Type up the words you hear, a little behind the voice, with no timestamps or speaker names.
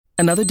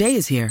Another day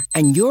is here,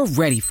 and you're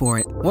ready for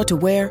it. What to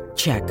wear?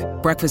 Check.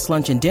 Breakfast,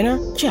 lunch, and dinner?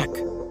 Check.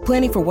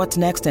 Planning for what's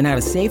next and how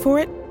to save for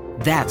it?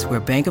 That's where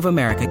Bank of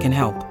America can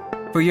help.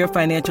 For your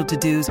financial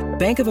to-dos,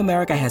 Bank of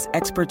America has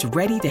experts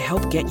ready to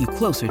help get you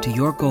closer to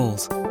your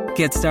goals.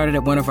 Get started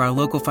at one of our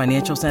local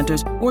financial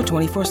centers or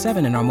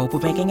 24/7 in our mobile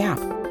banking app.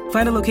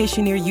 Find a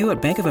location near you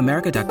at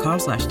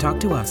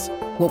bankofamerica.com/talktous.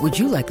 What would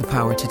you like the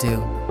power to do?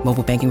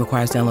 Mobile banking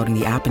requires downloading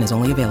the app and is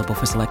only available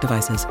for select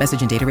devices.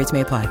 Message and data rates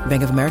may apply.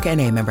 Bank of America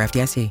N.A., member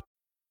FDIC.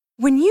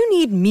 When you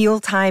need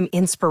mealtime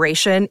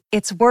inspiration,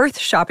 it's worth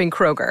shopping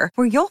Kroger,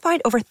 where you'll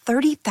find over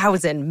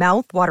 30,000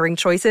 mouth-watering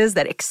choices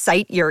that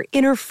excite your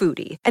inner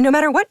foodie. And no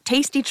matter what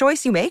tasty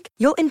choice you make,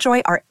 you'll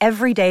enjoy our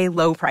everyday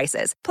low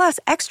prices, plus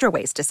extra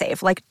ways to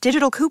save, like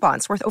digital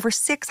coupons worth over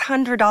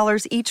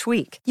 $600 each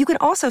week. You can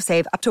also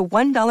save up to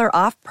 $1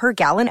 off per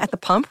gallon at the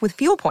pump with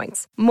fuel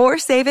points. More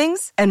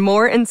savings and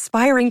more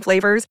inspiring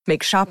flavors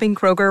make shopping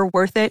Kroger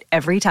worth it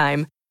every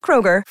time.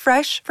 Kroger,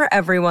 fresh for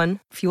everyone.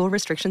 Fuel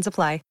restrictions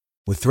apply.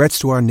 With threats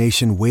to our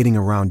nation waiting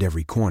around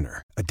every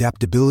corner,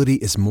 adaptability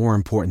is more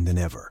important than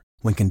ever.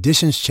 When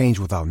conditions change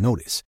without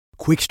notice,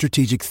 quick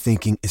strategic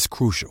thinking is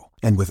crucial.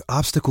 And with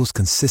obstacles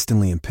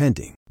consistently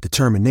impending,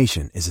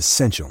 determination is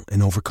essential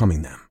in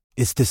overcoming them.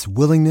 It's this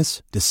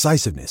willingness,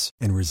 decisiveness,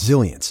 and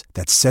resilience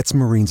that sets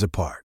Marines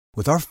apart.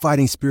 With our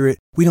fighting spirit,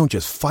 we don't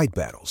just fight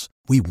battles,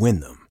 we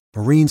win them.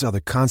 Marines are the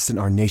constant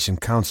our nation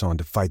counts on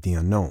to fight the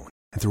unknown.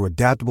 And through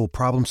adaptable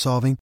problem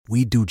solving,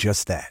 we do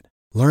just that.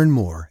 Learn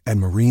more at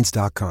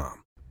marines.com.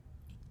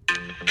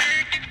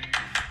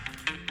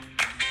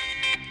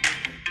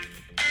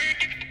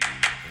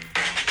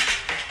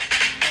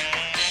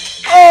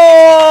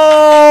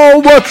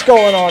 Oh, what's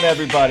going on,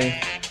 everybody?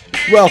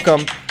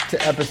 Welcome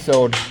to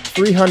episode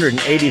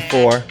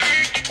 384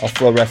 of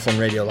Flow Wrestling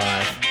Radio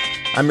Live.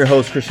 I'm your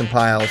host, Christian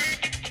Piles,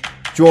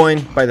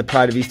 joined by the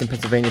pride of Easton,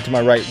 Pennsylvania. To my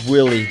right,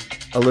 Willie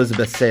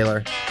Elizabeth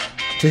Saylor.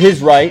 To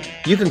his right,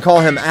 you can call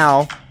him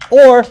Al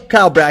or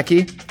Kyle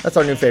Brackey. That's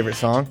our new favorite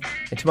song.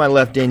 And to my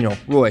left, Daniel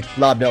Roy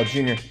Lobdell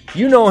Jr.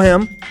 You know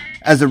him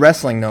as the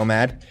Wrestling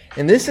Nomad.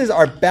 And this is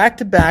our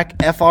back-to-back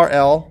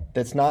FRL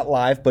that's not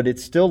live, but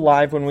it's still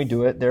live when we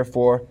do it.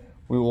 Therefore,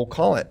 we will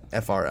call it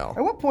FRL.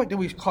 At what point did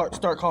we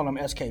start calling him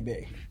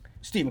SKB?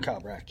 Stephen Kyle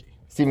Brackey.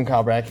 Stephen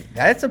Kyle Brackey.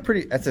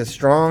 That's a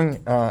strong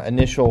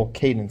initial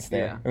cadence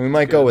there. Yeah, and we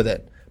might go with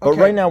it. But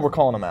right now, we're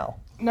calling him Al.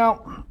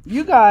 Now,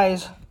 you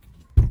guys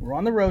were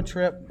on the road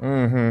trip.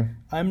 Mm-hmm.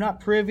 I'm not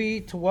privy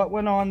to what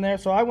went on there,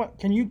 so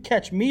can you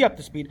catch me up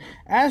to speed?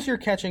 As you're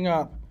catching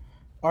up,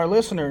 our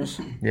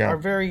listeners are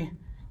very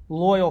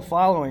loyal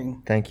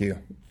following. Thank you.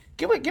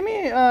 Give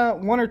me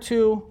one or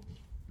two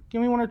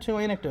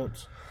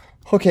anecdotes.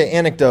 Okay,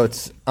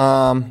 anecdotes.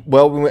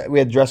 Well, we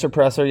had Dresser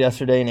Presser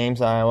yesterday in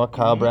Ames, Iowa.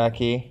 Kyle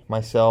Brackey,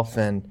 myself,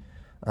 and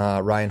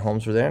Ryan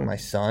Holmes were there, and my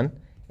son.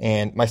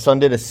 And my son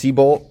did a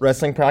Seabolt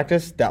wrestling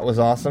practice. That was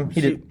awesome.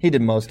 He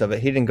did most of it.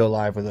 He didn't go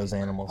live with those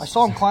animals. I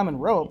saw him climbing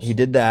ropes. He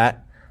did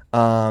that.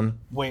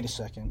 Wait a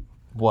second.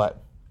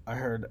 What? I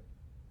heard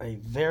a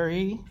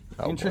very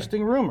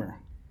interesting rumor.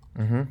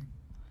 Mm-hmm.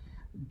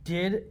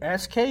 Did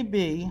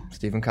SKB...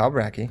 Stephen Kyle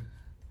Brackey.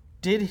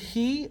 Did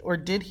he or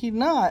did he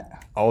not...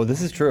 Oh,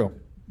 this is true.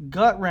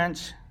 ...gut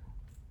wrench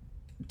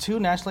two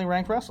nationally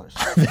ranked wrestlers?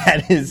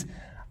 That is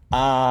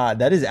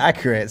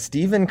accurate.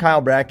 Stephen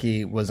Kyle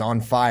Brackey was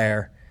on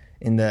fire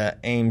in the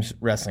Ames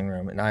wrestling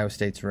room, in Iowa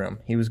State's room.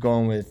 He was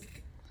going with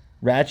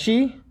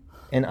Ratchi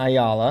and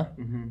Ayala.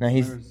 Mm-hmm. Now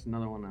there's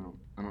another one,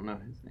 I don't know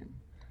his name.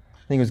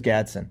 I think it was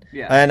Gadsden.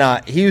 Yeah. And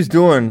he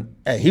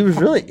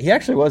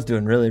actually was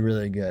doing really,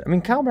 really good. I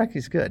mean, Kyle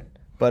Brackey's good.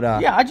 But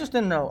yeah, I just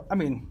didn't know. I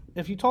mean,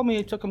 if you told me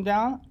he took him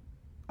down,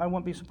 I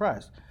wouldn't be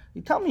surprised.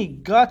 You tell me he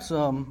guts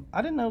him.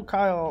 I didn't know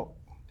Kyle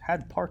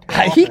had part.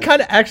 He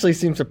kind of actually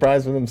seemed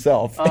surprised with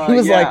himself. He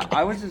was like,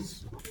 I was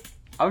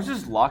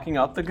just locking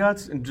up the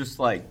guts and just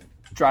like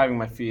driving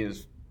my feet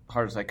as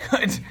hard as I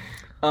could.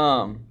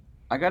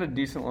 I got a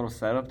decent little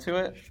setup to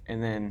it,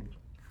 and then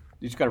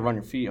you just got to run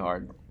your feet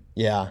hard.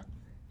 Yeah.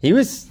 It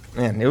was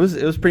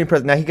pretty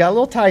impressive. Now, he got a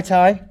little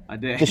tie-tie. I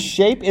did. The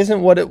shape isn't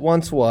what it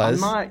once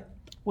was. Well,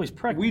 he's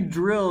pregnant.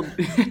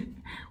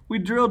 We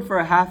drilled for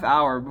a half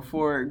hour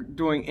before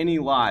doing any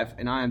live,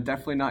 and I am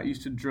definitely not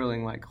used to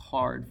drilling like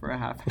hard for a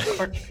half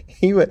hour.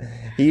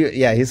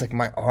 He's like,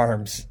 my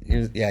arms.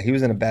 He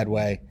was in a bad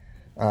way.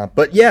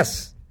 But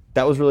yes,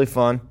 that was really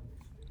fun.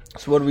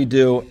 So what do we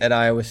do at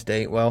Iowa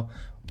State? Well,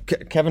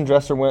 Kevin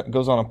Dresser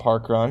goes on a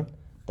park run.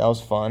 That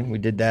was fun. We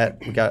did that.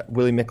 We got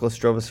Willie Miklas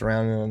drove us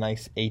around in a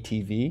nice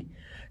ATV.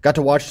 Got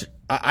to watch.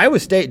 Iowa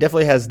State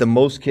definitely has the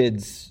most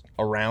kids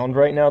around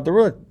right now. There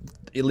were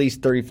at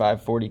least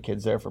 35, 40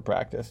 kids there for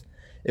practice.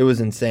 It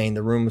was insane.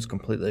 The room was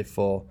completely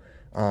full.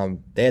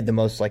 They had the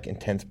most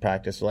intense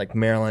practice. So,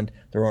 Maryland,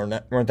 there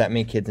weren't that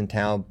many kids in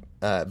town.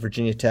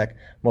 Virginia Tech,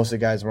 most of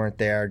the guys weren't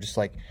there. Just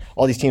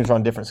all these teams were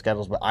on different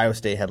schedules, but Iowa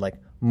State had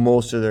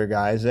most of their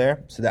guys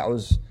there. So that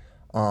was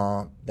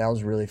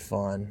really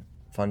fun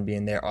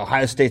being there.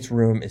 Ohio State's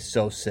room is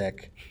so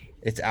sick.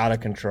 It's out of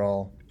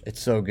control.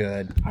 It's so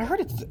good. I heard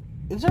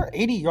Is there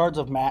 80 yards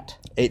of mat?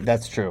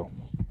 That's true.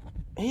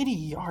 80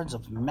 yards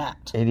of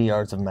mat. 80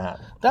 yards of mat.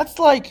 That's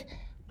like,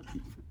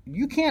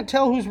 you can't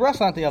tell who's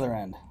wrestling at the other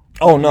end.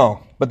 Oh,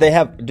 no. But they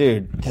have,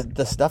 dude,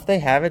 the stuff they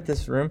have at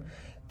this room,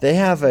 they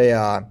have they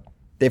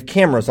have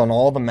cameras on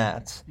all the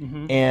mats.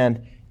 Mm-hmm.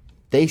 And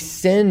they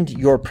send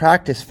your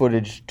practice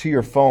footage to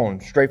your phone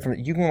straight from,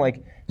 you can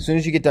like, as soon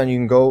as you get done, you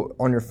can go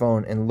on your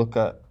phone and look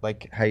up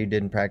like how you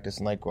did in practice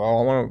and like, well,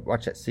 I want to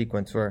watch that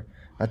sequence where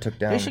I took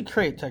down. They should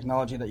create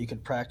technology that you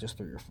could practice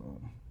through your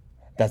phone.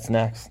 That's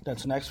next.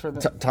 That's next for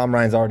them. Tom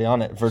Ryan's already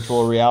on it.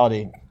 Virtual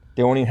reality.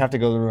 They won't even have to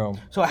go to the room.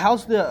 So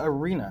how's the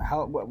arena?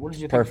 What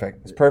did you think?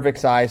 Perfect. It's perfect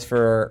size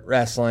for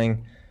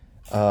wrestling.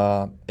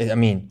 I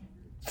mean,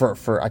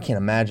 for I can't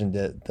imagine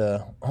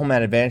the home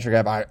mat advantage you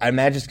have. I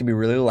imagine it's gonna be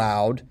really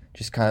loud.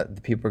 Just kind of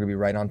the people are gonna be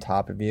right on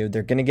top of you.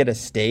 They're gonna get a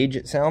stage.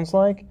 It sounds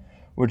like,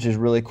 which is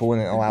really cool,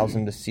 and it allows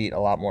them to seat a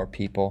lot more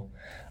people.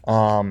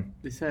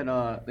 They said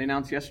they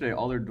announced yesterday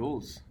all their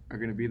duels are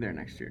gonna be there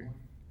next year.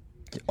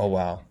 Oh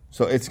wow!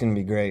 So it's gonna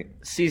be great.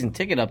 Season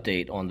ticket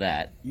update on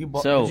that. Did you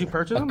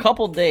purchase them? A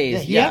couple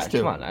days. He has to.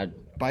 Come on.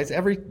 Buys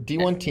every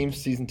D1 team's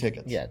season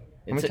tickets. Yeah.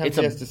 How many times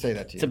he has to say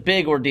that to you? It's a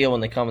big ordeal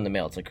when they come in the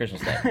mail. It's like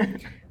Christmas Day.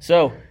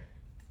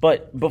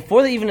 But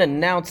before they even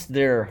announced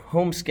their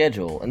home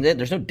schedule, and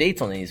there's no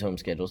dates on these home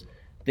schedules,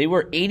 they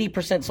were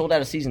 80% sold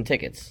out of season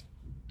tickets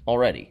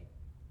already.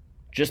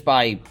 Just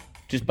by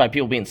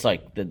people being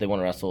psyched that they want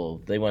to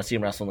wrestle. They want to see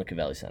him wrestle in the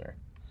Covelli Center.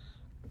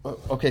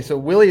 Okay, so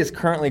Willie is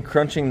currently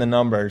crunching the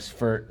numbers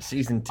for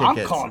season tickets.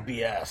 I'm calling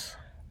BS.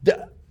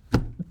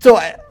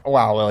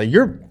 Wow, Willie,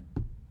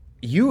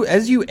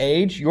 as you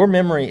age, your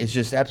memory is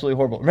just absolutely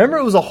horrible. Remember,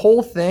 it was a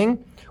whole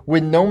thing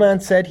when No Man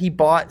said he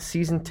bought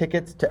season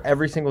tickets to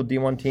every single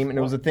D1 team, and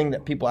it was a thing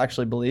that people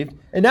actually believed.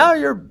 And now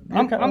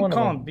I'm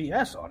calling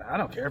BS on it. I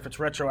don't care if it's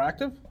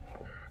retroactive.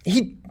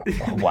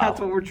 Wow. That's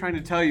what we're trying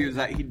to tell you is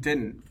that he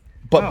didn't.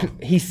 But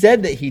he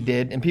said that he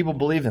did, and people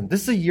believe him.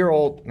 This is a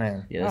year-old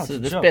man. Yeah,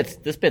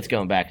 this bit's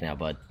going back now,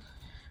 bud.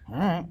 All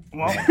right.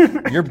 Well,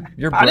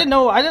 I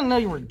didn't know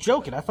you were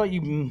joking. I thought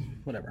you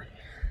whatever.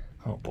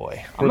 Oh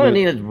boy, I'm gonna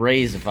need a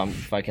raise if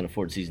I can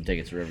afford season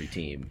tickets for every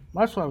team.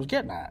 That's what I was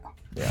getting at.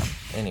 Yeah.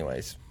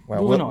 Anyways,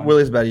 well,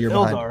 Willie's about a year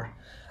Ildar.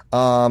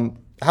 behind.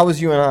 How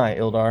was you and I,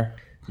 Ildar?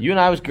 You and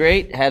I was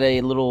great. Had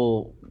a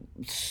little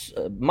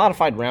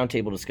modified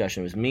roundtable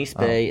discussion. It was me,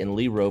 Spay, and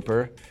Lee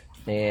Roper.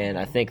 And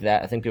I think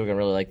people are gonna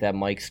really like that.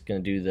 Mike's gonna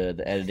do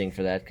the editing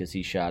for that because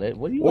he shot it.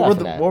 What are you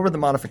laughing at? What were the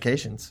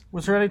modifications?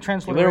 Was there any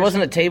transliteration? There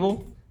wasn't a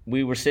table.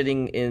 We were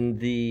sitting in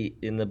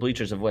the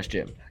bleachers of West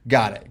Gym.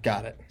 Got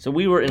it. So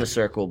we were in a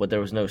circle, but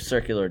there was no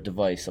circular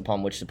device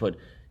upon which to put,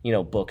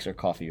 books or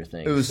coffee or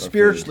things. It was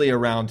spiritually a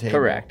round table.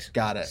 Correct.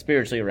 Got it.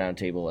 Spiritually a round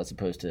table as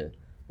opposed to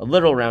a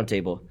literal round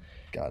table.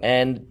 Got it.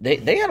 And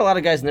they had a lot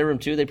of guys in their room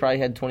too. They probably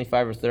had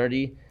 25 or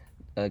 30.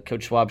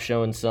 Coach Schwab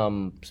showing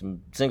some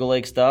single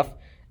leg stuff.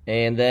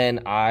 And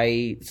then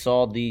I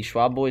saw the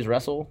Schwab boys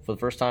wrestle for the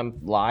first time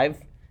live,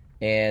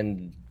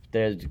 and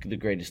they're the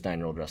greatest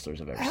 9-year-old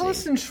wrestlers I've ever seen.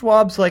 Allison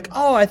Schwab's like,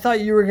 oh, I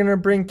thought you were going to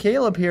bring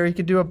Caleb here. He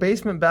could do a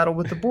basement battle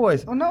with the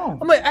boys. Oh, no.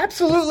 I'm like,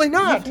 absolutely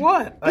not. With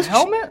what? A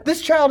helmet?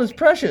 This child is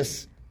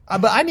precious.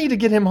 But I need to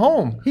get him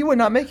home. He would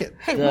not make it.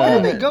 Hey, why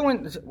are they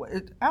going?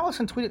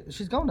 Allison tweeted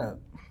she's going to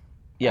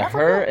Africa?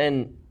 Her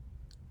and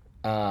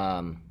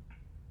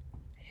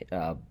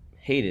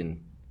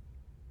Hayden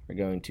are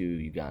going to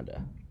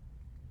Uganda.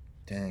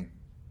 Dang.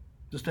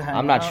 Just to hang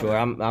I'm not sure.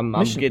 I'm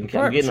getting them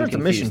confused it's a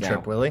mission now.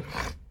 trip, Willie.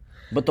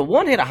 But the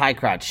one hit a high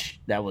crotch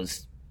that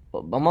was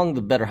among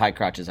the better high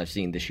crotches I've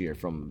seen this year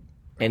from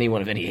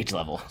anyone of any age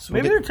level. So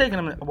maybe they're taking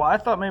them. Well, I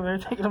thought maybe they're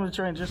taking them to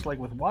train just like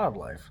with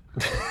wildlife.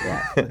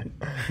 Yeah.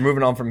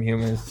 Moving on from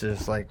humans to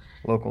just like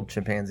local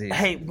chimpanzees.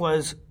 Hey,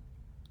 was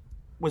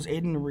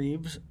Aiden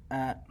Reeves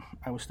at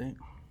Iowa State?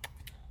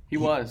 He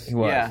was.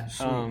 Yeah.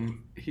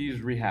 He's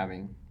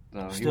rehabbing.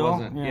 So Still?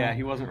 He wasn't,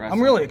 he wasn't wrestling.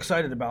 I'm really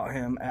excited about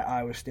him at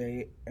Iowa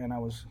State, and I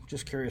was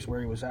just curious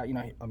where he was at.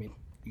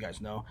 You guys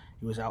know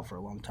he was out for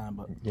a long time,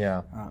 but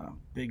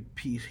big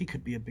piece. He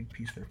could be a big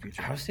piece for their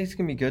future. Iowa State's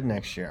going to be good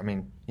next year. I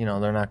mean,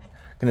 they're not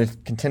going to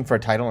contend for a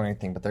title or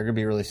anything, but they're going to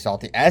be really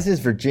salty. As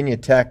is Virginia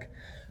Tech.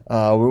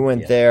 We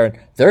went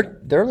there. Their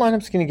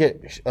lineup's going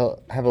to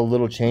have a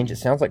little change. It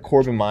sounds like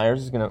Corbin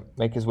Myers is going to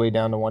make his way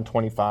down to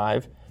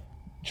 125.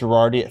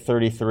 Girardi at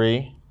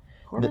 33.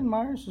 Corbin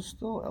Myers is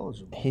still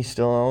eligible. He's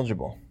still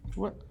eligible.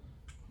 What?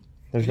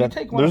 There's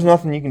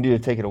nothing you can do to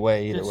take it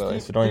away either, Willie,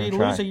 so don't even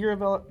try.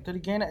 Did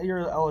he gain a year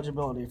of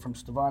eligibility from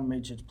Stevan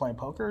Mijic playing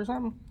poker or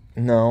something?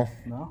 No.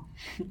 No?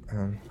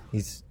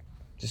 He's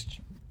just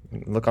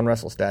look on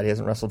WrestleStat. He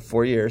hasn't wrestled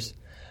 4 years.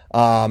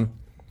 So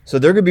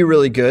they're going to be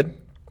really good.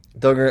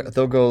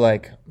 They'll go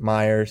like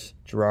Myers,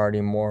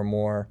 Girardi,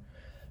 more,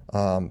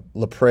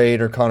 LaPrade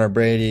or Connor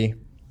Brady,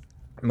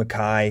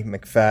 Mackay,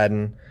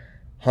 McFadden,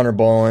 Hunter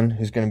Bolin,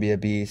 who's going to be a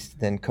beast,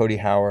 then Cody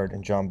Howard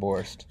and John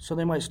Borst. So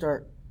they might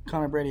start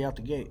Connor Brady out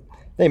the gate.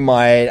 They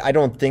might. I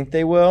don't think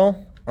they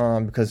will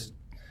because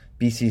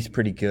BC's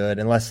pretty good,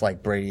 unless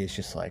like Brady is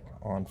just like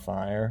on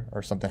fire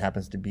or something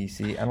happens to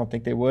BC. I don't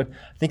think they would.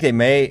 I think they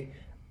may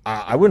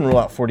I wouldn't rule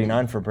out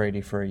 49 for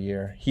Brady for a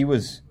year. He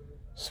was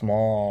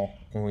small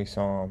when we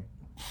saw him.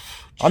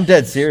 I'm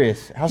dead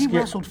serious. He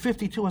wrestled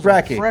 52 as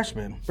Bracky. a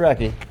freshman.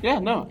 Bracky. Yeah,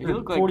 no, he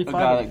looked like 45, a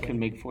guy I that can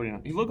make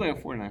 49. He looked like a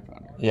 49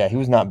 pounder. Yeah, he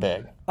was not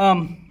big.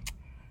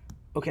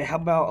 Okay, how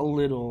about a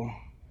little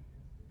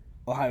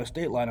Ohio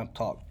State lineup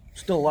talk?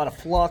 Still a lot of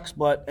flux,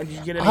 but did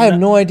you get any? I have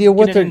no idea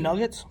what they're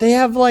Nuggets. They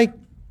have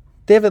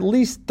at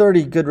least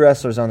 30 good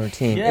wrestlers on their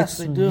team. Yes,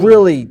 it's they do.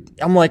 Really,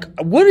 I'm like,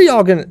 what are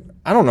y'all gonna?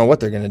 I don't know what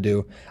they're gonna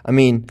do. I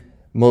mean,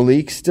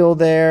 Malik's still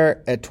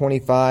there at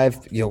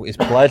 25. Is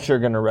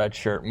Pletcher gonna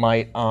redshirt?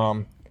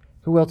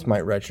 Who else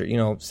might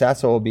redshirt?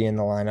 Sasso will be in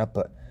the lineup,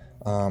 but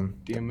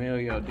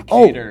D'Amelio,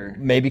 Decatur.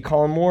 Maybe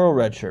Colin Moore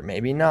will redshirt.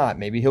 Maybe not.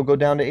 Maybe he'll go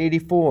down to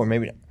 84.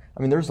 Maybe.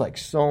 I mean, there's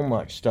so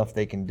much stuff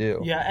they can do.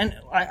 Yeah, and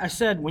I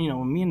said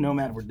when me and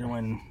Nomad were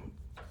doing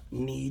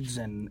needs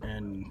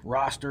and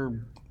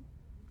roster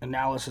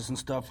analysis and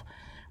stuff,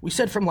 we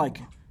said from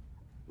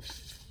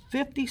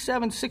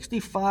 57,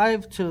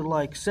 65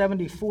 to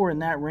 74 in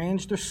that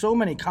range. There's so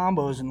many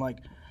combos and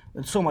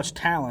there's so much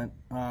talent.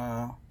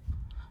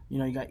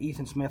 You got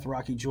Ethan Smith,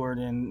 Rocky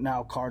Jordan,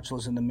 now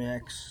Karchela's in the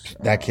mix.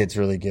 That kid's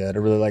really good. I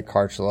really like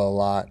Karchela a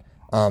lot.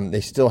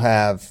 They still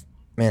have,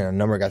 a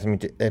number of guys. I mean,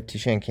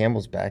 Tishan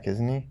Campbell's back,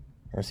 isn't he?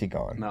 Or is he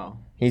gone? No.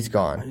 He's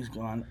gone. He's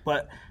gone.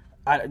 But,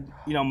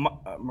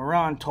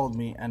 Moran told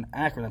me in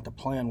Akron that the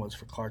plan was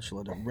for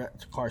Karchela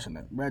to Carson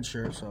that red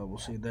shirt, so we'll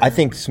see there. I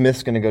think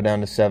Smith's going to go down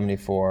to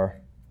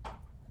 74.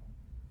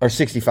 Or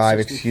 65,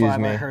 excuse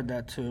me. I heard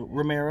that too.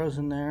 Romero's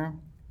in there.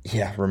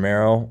 Yeah,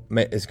 Romero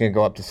is going to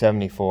go up to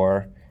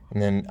 74.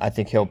 And then I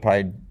think he'll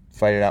probably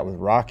fight it out with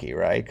Rocky,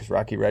 right? Because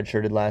Rocky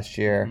redshirted last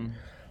year.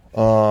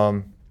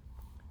 Mm-hmm.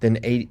 Then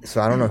 80.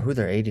 So I don't know who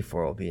their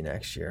 84 will be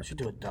next year. You should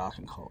do a doc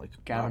and call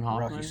Gavin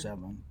Hoffman? Rocky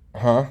 7.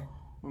 Huh?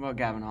 What about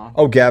Gavin Hoffman?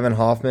 Oh, Gavin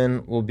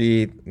Hoffman will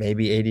be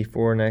maybe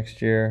 84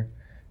 next year.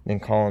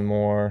 Then Colin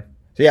Moore.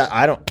 So yeah,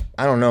 I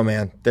don't know,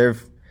 man.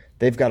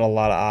 They've got a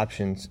lot of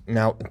options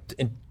now.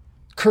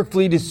 Kirk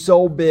Fleet is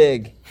so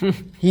big.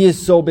 He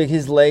is so big.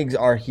 His legs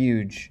are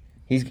huge.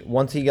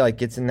 Once he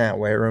gets in that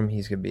weight room,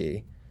 he's gonna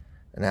be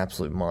an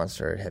absolute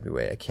monster at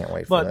heavyweight. I can't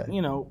wait for that.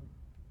 But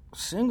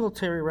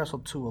Singletary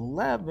wrestled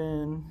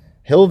 211.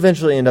 He'll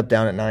eventually end up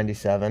down at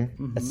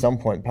 97 at some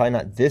point. Probably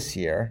not this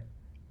year,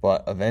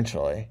 but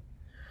eventually.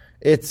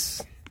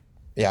 It's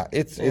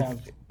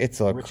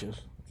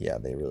riches. Yeah,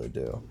 they really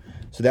do.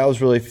 So that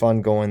was really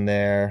fun going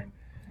there.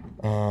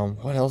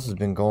 What else has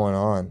been going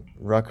on?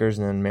 Rutgers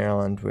and then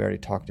Maryland we already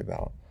talked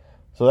about.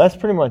 So that's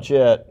pretty much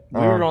it.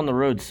 We were on the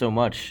road so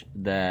much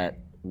that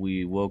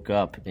we woke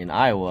up in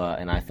Iowa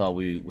and I thought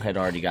we had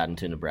already gotten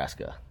to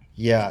Nebraska.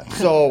 Yeah,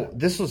 so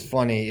this was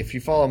funny. If you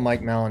follow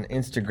Mike Mallon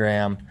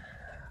Instagram,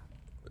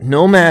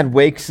 Nomad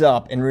wakes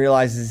up and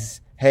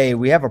realizes, hey,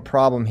 we have a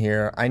problem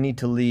here. I need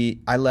to leave.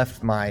 I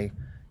left my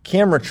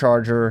camera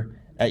charger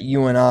at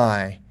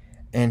UNI,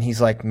 and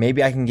he's like,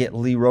 maybe I can get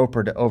Lee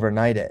Roper to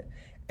overnight it.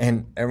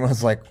 And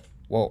everyone's like,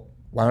 well,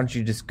 why don't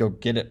you just go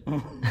get it?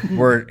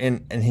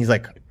 And he's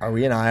like, are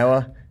we in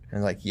Iowa? And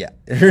I'm like, yeah.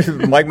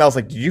 Mike Mallon's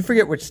like, did you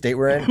forget which state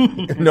we're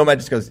in? Nomad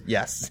just goes,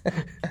 yes.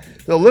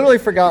 So literally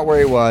forgot where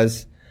he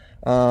was.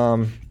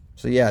 So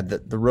yeah,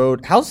 the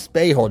road. How's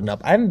Spey holding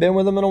up? I haven't been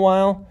with him in a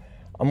while.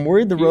 I'm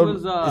worried is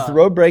the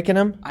road breaking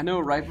him? I know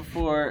right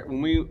before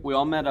when we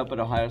all met up at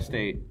Ohio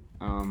State,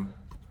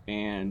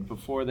 and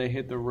before they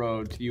hit the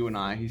road to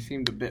UNI, he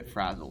seemed a bit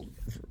frazzled.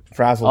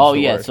 Frazzled. Oh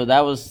yeah, so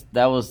that was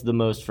the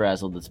most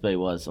frazzled that Spey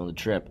was on the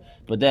trip.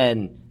 But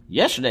then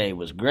yesterday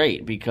was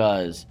great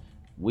because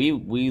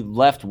we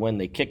left when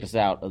they kicked us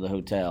out of the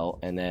hotel,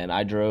 and then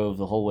I drove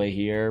the whole way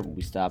here.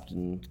 We stopped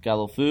and got a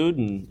little food,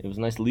 and it was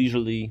a nice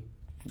leisurely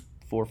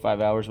 4 or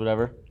 5 hours,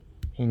 whatever.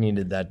 He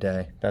needed that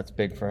day. That's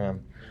big for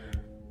him.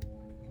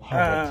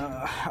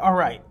 All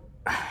right.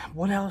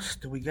 What else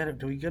do we get?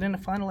 Do we get in the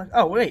final?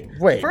 Oh wait.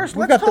 First,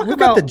 we got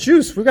the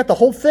juice. We got the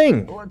whole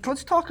thing.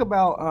 Let's talk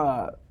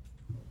about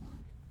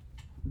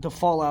the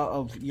fallout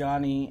of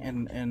Yanni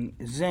and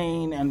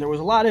Zane, and there was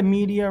a lot of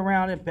media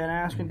around it. Ben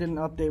Askren did an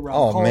update.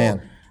 Rob Cole,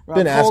 man,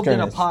 Ben Askren did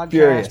a is podcast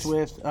furious.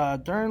 with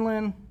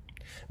Dernlin.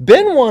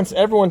 Ben wants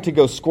everyone to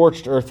go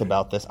scorched earth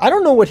about this. I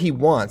don't know what he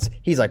wants.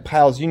 He's like,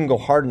 Piles, you can go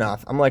hard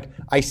enough. I'm like,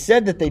 I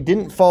said that they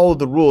didn't follow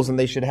the rules and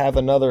they should have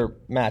another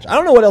match. I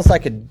don't know what else I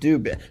could do,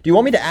 Ben. Do you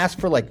want me to ask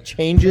for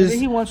changes? Maybe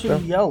he wants you to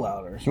yell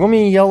louder. You want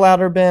me to yell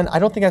louder, Ben? I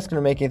don't think that's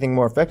going to make anything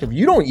more effective.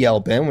 You don't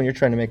yell, Ben, when you're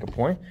trying to make a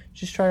point.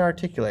 Just try to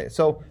articulate it.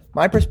 So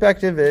my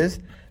perspective is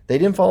they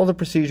didn't follow the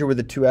procedure with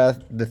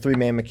the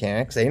three-man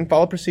mechanics. They didn't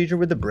follow the procedure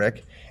with the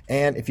brick.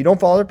 And if you don't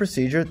follow the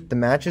procedure, the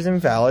match is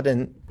invalid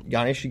and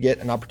Yanni should get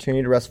an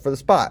opportunity to wrestle for the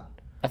spot.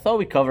 I thought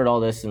we covered all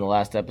this in the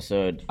last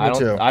episode. I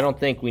don't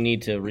think we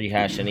need to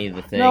rehash any of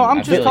the things. No,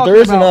 I'm just talking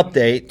there is about, an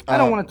update. I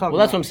don't want to talk. Well,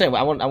 that's what I'm saying.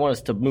 I want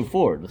us to move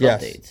forward with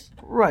updates.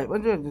 Right.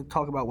 Let's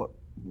talk about what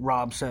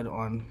Rob said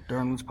on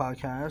Dernlin's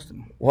podcast.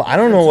 Well, I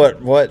don't know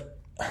what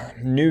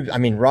new. I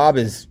mean, Rob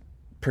is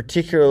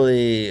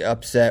particularly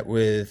upset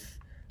with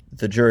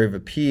the jury of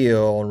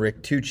appeal and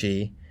Rick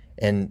Tucci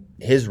and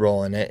his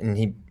role in it, and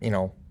he,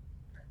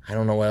 I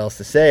don't know what else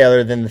to say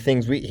other than the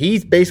things he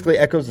basically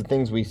echoes the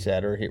things we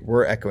said, or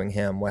we're echoing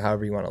him,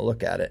 however you want to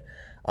look at it.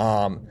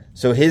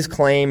 So his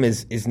claim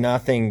is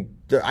nothing.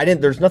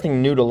 There's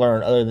nothing new to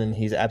learn other than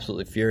he's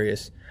absolutely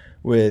furious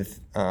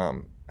with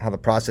how the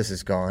process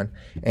has gone.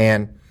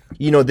 And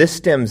this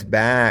stems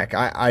back.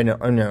 I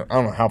don't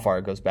know how far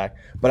it goes back,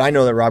 but I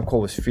know that Rob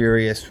Cole was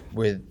furious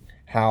with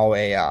how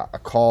a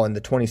call in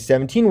the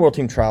 2017 World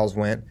Team Trials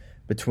went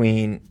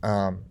between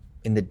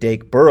in the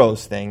Dake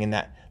Burrows thing, and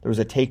that there was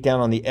a takedown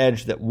on the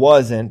edge that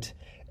wasn't.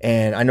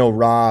 And I know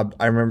Rob.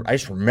 I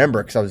just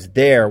remember because I was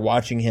there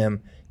watching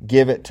him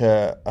give it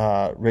to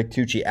Rick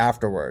Tucci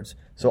afterwards.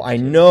 So I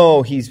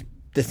know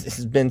this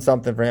has been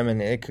something for him,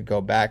 and it could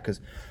go back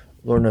because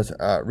Lord knows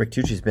Rick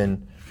Tucci's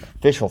been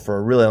official for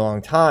a really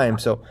long time.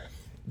 So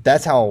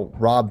that's how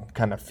Rob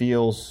kind of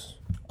feels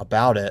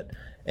about it.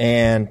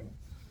 And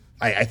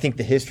I think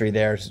the history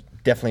there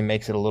definitely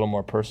makes it a little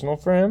more personal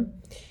for him.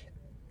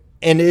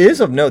 And it is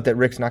of note that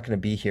Rick's not going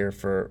to be here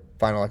for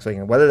Final X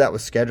Weekend. Whether that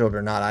was scheduled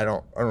or not, I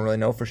don't really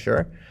know for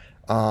sure.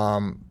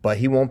 But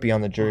he won't be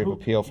on the jury of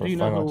appeal for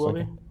Final X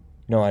Weekend.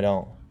 No, I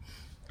don't.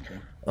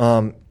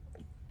 Okay.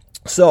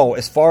 So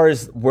as far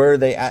as where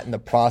they at in the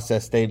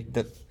process,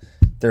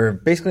 they're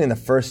basically in the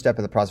first step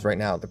of the process right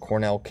now at the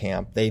Cornell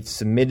camp. They've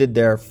submitted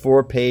their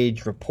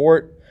 4-page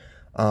report.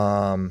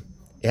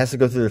 It has to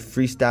go through the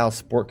Freestyle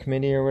Sport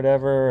Committee or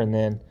whatever, and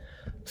then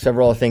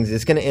several other things.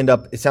 It's going to end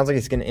up. It sounds like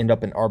it's going to end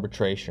up in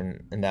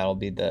arbitration, and that'll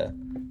be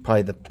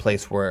probably the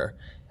place where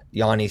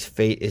Yanni's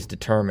fate is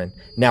determined.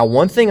 Now,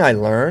 one thing I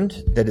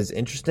learned that is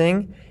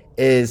interesting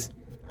is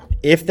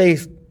if they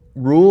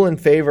rule in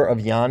favor of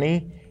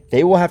Yanni,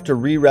 they will have to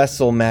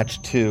re-wrestle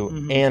match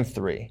 2 and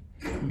 3,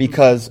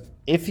 because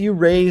if you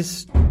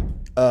raise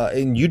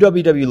in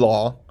UWW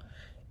law,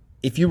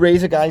 if you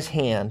raise a guy's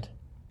hand,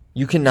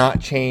 you cannot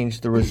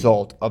change the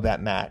result of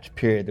that match,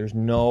 period. There's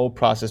no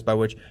process by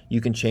which you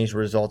can change the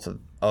results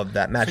of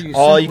that match. So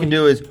all you can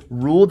do is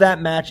rule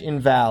that match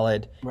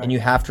invalid, and you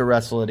have to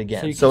wrestle it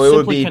again. So you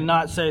simply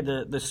cannot say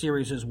the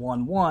series is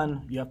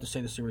 1-1. You have to say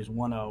the series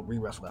 1-0,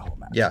 re-wrestle that whole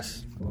match.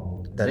 Yes.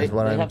 That is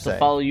what I would say. They have to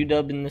follow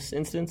UW in this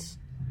instance?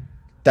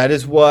 That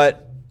is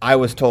what I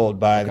was told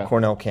by the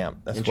Cornell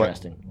camp. That's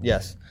interesting.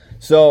 Yes.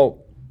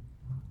 So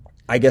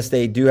I guess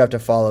they do have to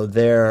follow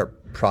their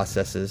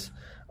processes.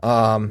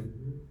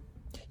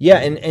 Yeah,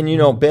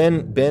 and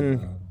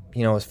Ben,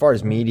 as far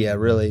as media,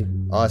 really,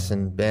 us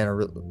and Ben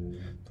are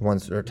the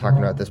ones that are talking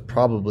about this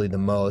probably the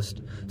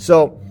most.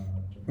 So,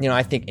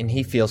 I think, and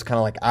he feels kind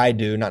of like I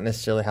do, not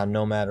necessarily how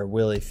Nomad or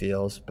Willie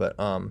feels, but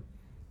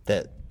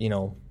that,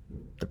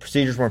 the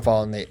procedures weren't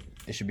followed and it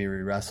should be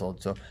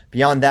re-wrestled. So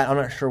beyond that, I'm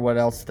not sure what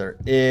else there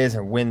is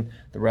or when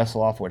the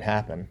wrestle-off would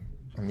happen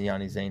on the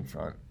Yanni Zane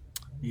front.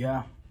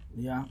 Yeah.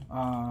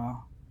 I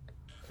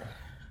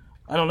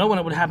don't know when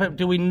it would happen.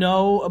 Do we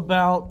know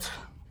about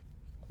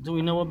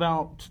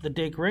the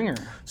Dake Ringer?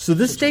 So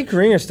this Dake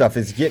Ringer stuff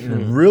is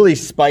getting really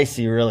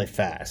spicy really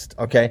fast,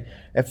 okay?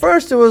 At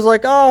first it was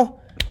like,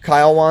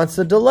 Kyle wants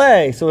a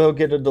delay, so he'll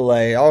get a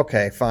delay.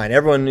 Okay, fine.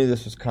 Everyone knew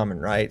this was coming,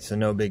 right? So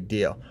no big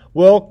deal.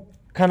 Well,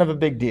 kind of a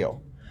big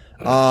deal.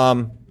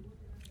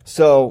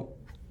 So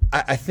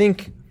I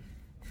think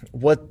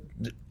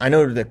I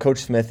know that Coach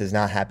Smith is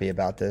not happy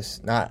about this,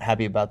 not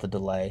happy about the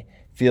delay,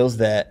 feels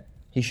that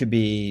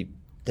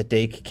that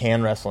Dake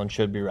can wrestle and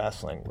should be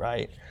wrestling,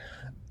 right?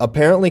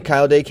 Apparently,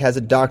 Kyle Dake has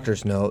a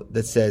doctor's note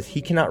that says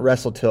he cannot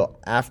wrestle till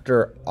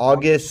after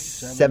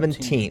August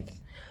 17th.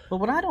 But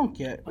what I don't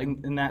get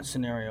in that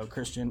scenario,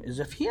 Christian, is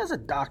if he has a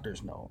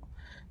doctor's note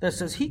that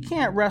says he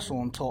can't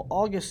wrestle until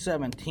August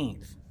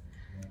 17th,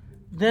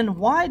 then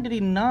why did he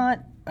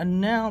not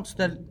announce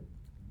that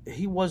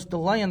he was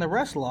delaying the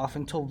wrestle-off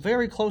until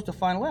very close to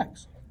Final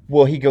X?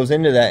 Well, he goes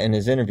into that in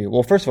his interview.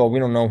 Well, first of all, we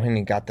don't know when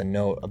he got the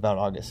note about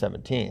August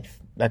 17th.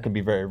 That could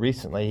be very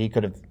recently. He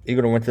could have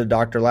went to the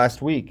doctor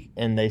last week,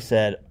 and they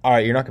said, all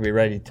right, you're not going to be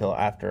ready till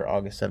after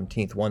August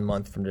 17th, 1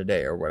 month from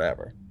today or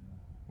whatever,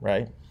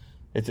 right?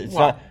 It's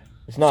not.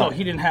 So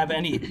he didn't have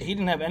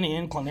any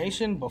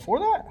inclination before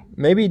that?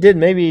 Maybe he did,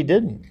 maybe he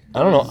didn't.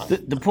 I don't know.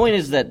 The point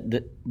is that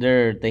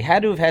they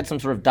had to have had some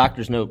sort of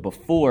doctor's note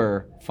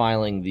before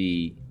filing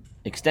the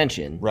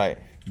extension. Right.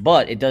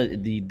 But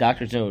the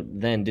doctor's note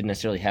then didn't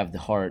necessarily have the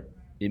hard.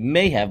 It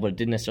may have, but it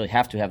didn't necessarily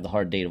have to have the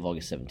hard date of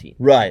August 17th.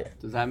 Right.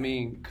 Does that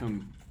mean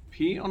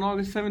compete on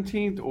August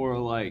 17th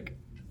or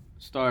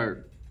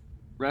start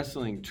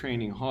wrestling,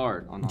 training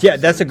hard on August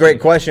 17th? That's a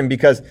great question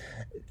because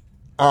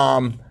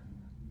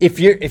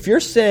if you're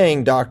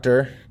saying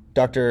Dr.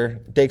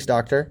 Dake's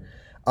doctor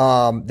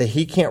that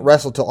he can't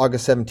wrestle till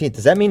August 17th,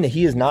 does that mean that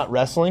he is not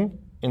wrestling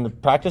in the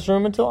practice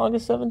room until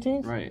August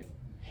 17th? Right.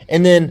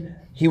 And then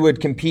he would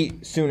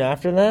compete soon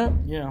after that?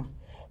 Yeah.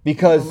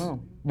 Because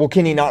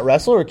can he not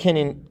wrestle or can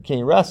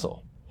he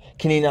wrestle?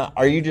 Can he not?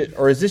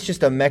 Or is this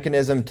just a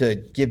mechanism to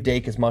give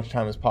Dake as much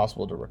time as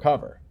possible to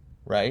recover?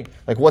 Right?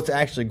 What's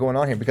actually going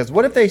on here? Because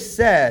what if they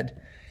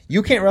said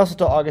you can't wrestle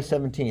till August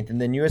 17th,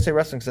 and then USA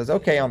Wrestling says,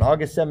 okay, on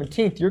August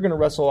 17th you're going to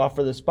wrestle off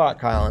for this spot,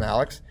 Kyle and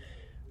Alex.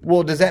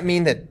 Well, does that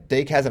mean that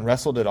Dake hasn't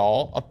wrestled at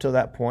all up to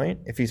that point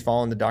if he's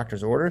following the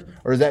doctor's orders?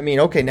 Or does that mean,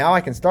 okay, now I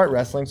can start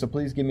wrestling, so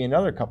please give me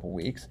another couple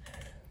weeks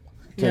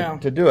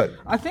to do it?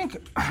 I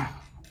think,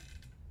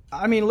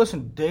 I mean,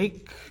 listen,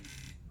 Dake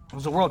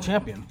was a world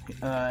champion,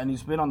 and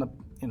he's been on the,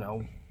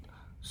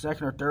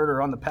 second or third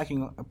or on the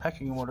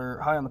pecking order,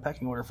 high on the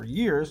pecking order for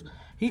years.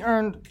 He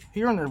earned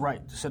the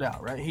right to sit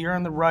out, right? He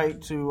earned the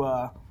right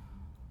to,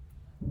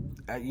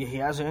 he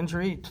has an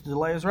injury, to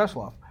delay his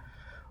wrestle-off.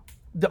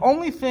 The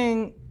only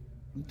thing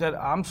that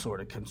I'm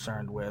sort of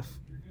concerned with,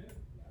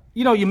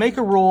 you make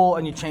a rule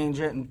and you change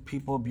it and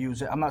people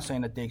abuse it. I'm not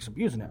saying that Dake's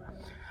abusing it.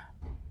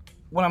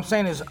 What I'm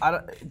saying is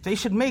they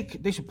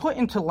should put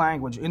into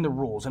language in the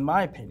rules, in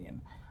my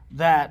opinion,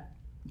 that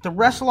the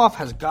wrestle-off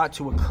has got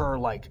to occur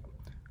like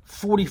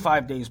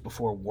 45 days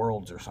before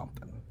Worlds or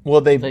something.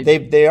 Well,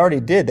 they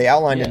already did. They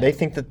outlined it. They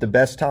think that the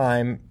best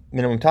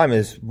minimum time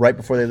is right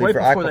before they leave.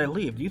 Right before they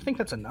leave. Do you think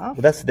that's enough?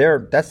 Well,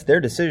 that's their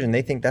decision.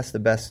 They think that's the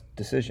best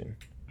decision.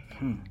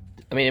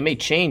 I mean, it may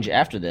change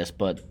after this,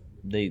 but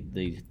they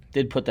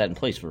did put that in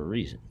place for a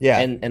reason. Yeah.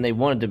 And they didn't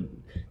want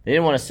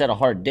to set a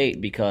hard date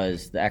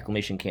because the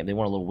acclimation camp, they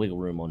want a little wiggle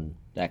room on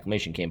the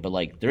acclimation camp.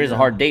 But there is a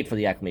hard date for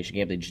the acclimation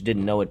camp. They just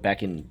didn't know it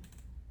back in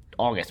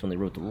August when they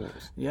wrote the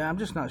rules. Yeah, I'm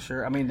just not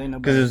sure. I mean, they know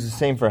because it was the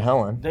same for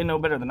Helen. They know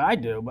better than I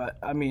do, but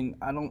I mean,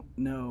 I don't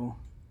know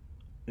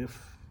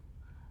if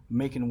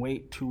making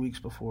wait 2 weeks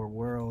before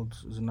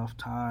Worlds is enough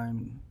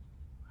time.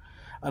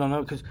 I don't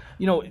know because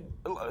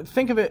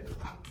think of it.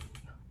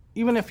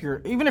 Even if you're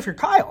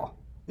Kyle,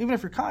 you're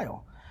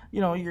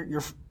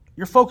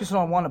focusing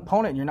on one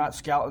opponent and you're not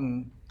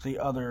scouting the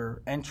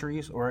other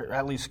entries, or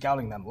at least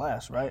scouting them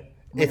less, right?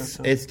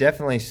 It's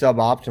definitely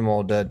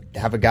suboptimal to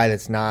have a guy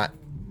that's not,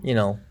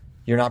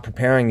 you're not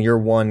preparing your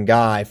one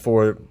guy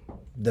for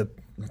the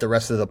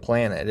rest of the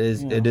planet.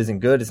 It isn't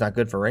good. It's not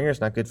good for Ringer.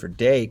 It's not good for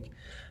Dake.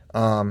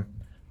 But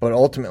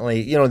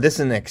ultimately, this is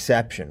an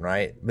exception,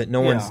 right? But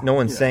no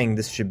one's saying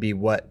this should be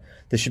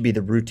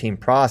the routine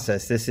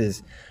process. This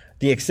is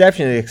the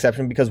exception to the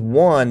exception because,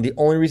 one, the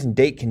only reason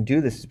Dake can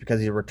do this is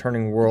because he's a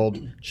returning world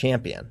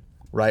champion,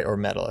 right, or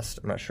medalist.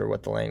 I'm not sure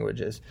what the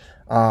language is.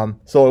 So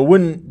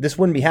this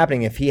wouldn't be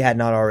happening if he had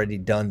not already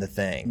done the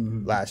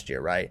thing last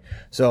year, right?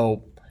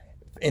 So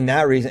in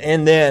that reason,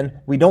 and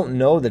then we don't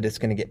know that it's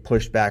going to get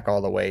pushed back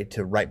all the way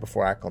to right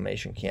before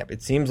acclimation camp.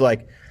 It seems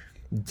like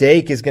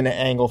Dake is going to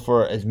angle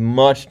for as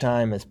much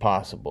time as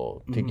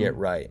possible to get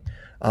right.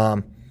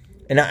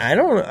 And I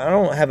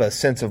don't have a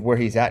sense of where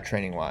he's at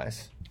training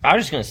wise. I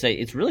was just going to say,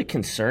 it's really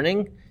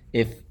concerning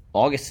if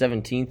August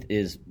 17th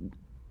is,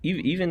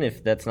 even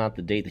if that's not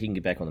the date that he can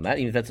get back on the mat,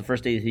 even if that's the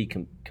first day that he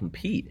can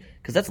compete,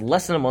 because that's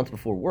less than a month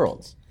before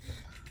Worlds.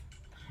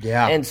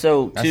 Yeah, and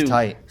so that's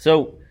tight.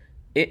 So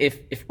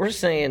if we're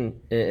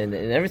saying, and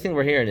everything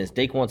we're hearing is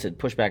Dake wants it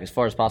pushed back as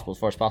far as possible,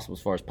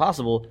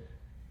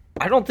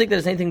 I don't think that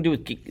has anything to do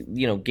with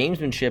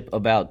gamesmanship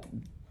about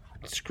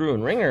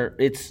screwing Ringer.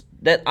 It's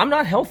that I'm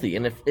not healthy,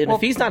 and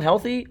if he's not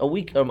healthy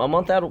a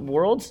month out of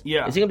Worlds, is he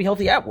going to be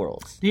healthy at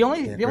Worlds? The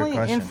only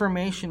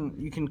information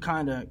you can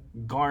kind of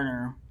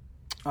garner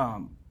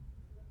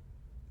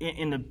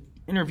in the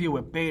interview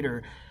with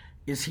Bader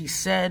is he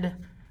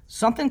said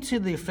something to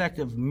the effect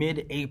of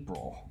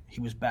mid-April he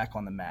was back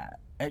on the mat.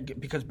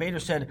 Because Bader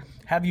said,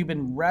 have you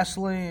been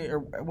wrestling, or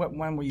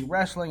when were you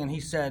wrestling? And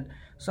he said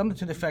something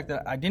to the effect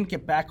that I didn't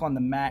get back on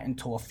the mat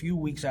until a few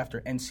weeks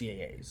after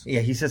NCAAs. Yeah,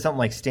 he said something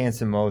like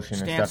stance in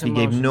motion or stuff. He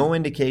gave no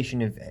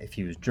indication if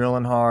he was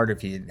drilling hard,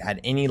 if he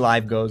had any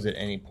live goes at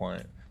any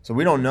point. So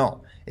we don't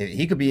know.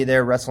 He could be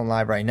there wrestling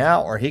live right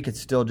now, or he could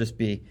still just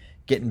be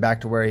getting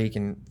back to where he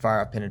can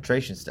fire up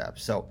penetration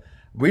steps. So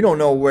we don't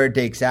know where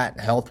Dake's at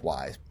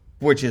health-wise,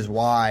 which is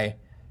why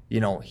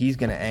he's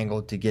going to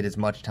angle to get as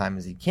much time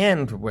as he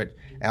can, to what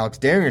Alex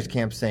Deringer's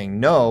camp saying,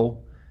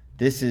 no,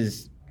 this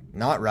is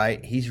not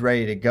right. He's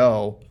ready to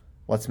go.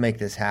 Let's make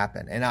this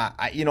happen. And I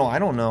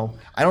don't know.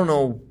 I don't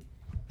know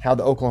how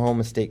the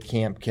Oklahoma State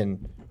camp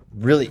can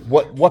really,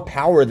 what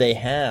power they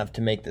have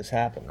to make this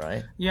happen,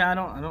 right? Yeah, I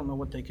don't know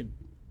what they could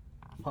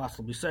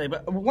possibly say.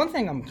 But one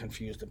thing I'm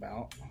confused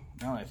about,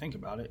 now that I think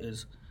about it,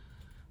 is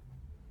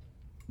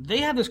they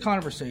had this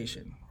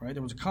conversation, right?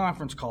 There was a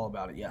conference call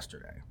about it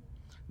yesterday.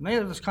 And they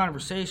had this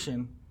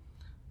conversation,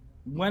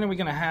 when are we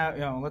going to have,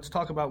 let's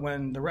talk about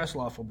when the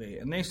wrestle-off will be.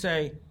 And they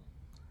say,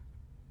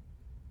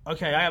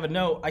 okay, I have a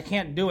note, I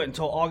can't do it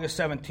until August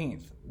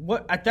 17th.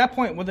 At that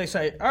point, would they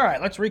say, all right,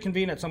 let's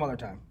reconvene at some other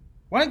time?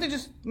 Why don't they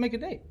just make a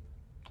date?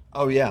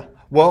 Oh, yeah.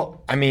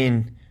 Well, I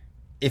mean,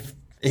 if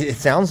it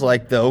sounds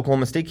like the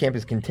Oklahoma State camp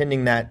is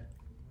contending the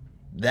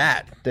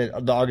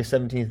August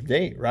 17th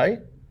date, right?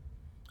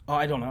 Oh,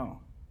 I don't know.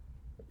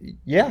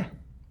 Yeah.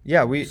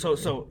 Yeah,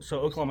 So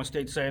Oklahoma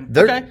State's saying,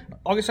 okay,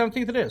 August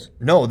 17th it is.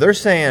 No, they're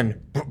saying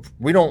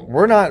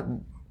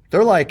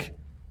they're like,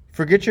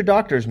 forget your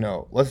doctor's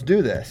note. Let's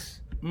do this.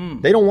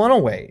 They don't want to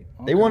wait.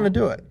 Okay. They want to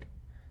do it.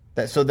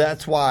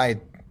 That's why,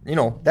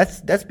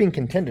 that's being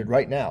contended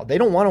right now. They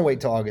don't want to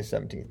wait till August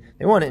 17th.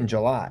 They want it in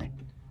July.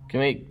 Can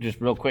we just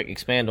real quick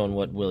expand on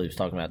what Willie was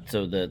talking about?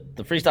 So the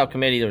freestyle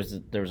committee,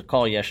 there was a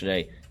call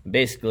yesterday.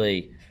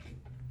 Basically,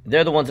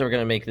 they're the ones that are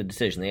going to make the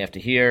decision. They have to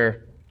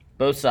hear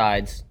both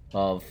sides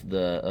of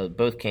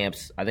both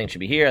camps. I think it should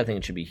be here. I think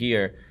it should be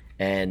here.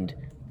 And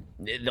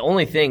the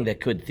only thing that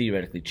could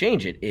theoretically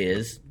change it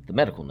is the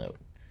medical note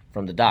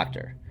from the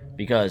doctor.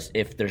 Because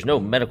if there's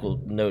no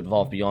medical note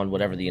involved beyond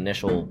whatever the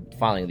initial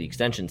filing of the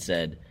extension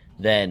said,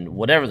 then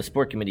whatever the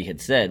sport committee had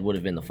said would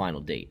have been the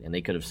final date. And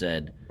they could have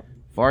said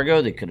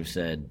Fargo. They could have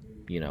said,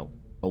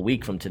 a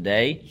week from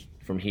today,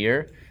 from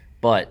here.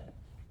 But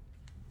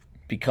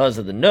because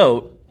of the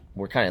note,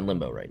 we're kind of in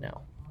limbo right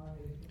now.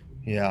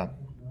 Yeah.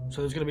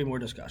 So there's going to be more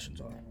discussions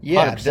on it.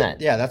 Yeah, 100%.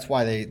 that's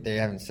why they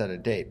haven't set a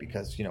date,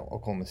 because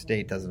Oklahoma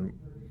State doesn't.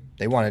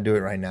 They want to do it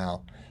right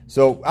now.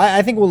 So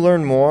I think we'll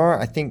learn more.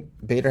 I think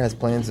Bader has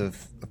plans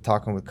of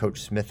talking with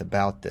Coach Smith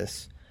about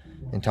this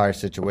entire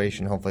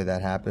situation. Hopefully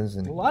that happens.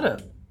 And A lot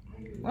of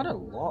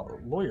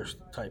lawyers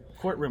type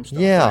courtroom stuff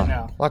Yeah, right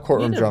now. a lot of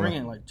courtroom Need to drama. bring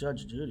in like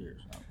Judge Judy or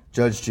something.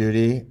 Judge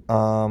Judy,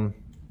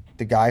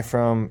 the guy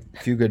from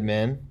Few Good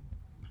Men,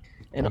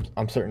 and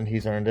I'm certain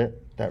he's earned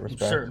it. That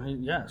respect. Certainly,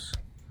 yes.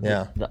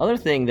 Yeah. The other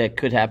thing that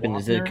could happen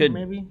is that it Wapner, could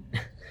maybe.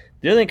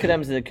 the other thing that could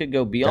happen is that it could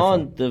go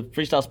beyond the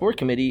freestyle sport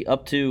committee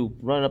up to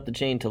running up the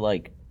chain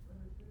to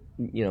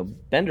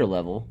Bender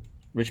level,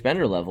 Rich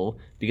Bender level,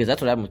 because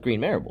that's what happened with Green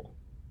Marable.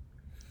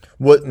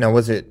 What now?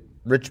 Was it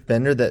Rich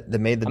Bender that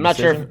made the I'm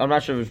decision?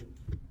 not sure if it was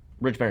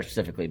Rich Bender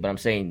specifically, but I'm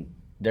saying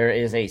there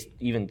is a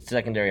even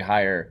secondary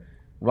higher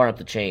run up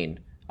the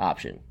chain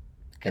option,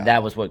 and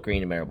that was what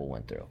Green and Marable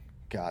went through.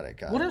 Got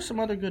it. What are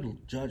some other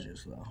good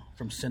judges though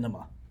from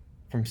cinema?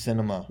 From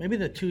Cinema? Maybe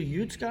the two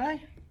Utes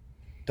guy,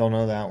 Don't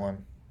know that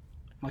one.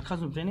 my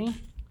cousin Vinny.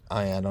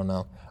 I don't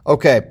know.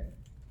 Okay.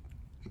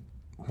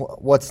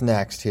 What's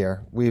next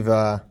here? We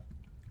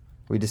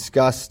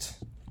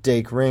discussed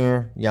Dake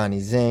Ringer, Yanni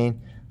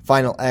Zane.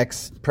 Final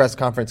X press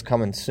conference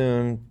coming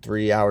soon.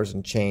 3 hours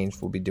and change.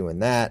 We'll be doing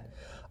that.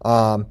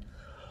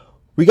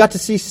 We got to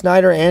see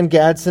Snyder and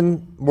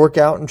Gadsden work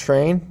out and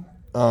train.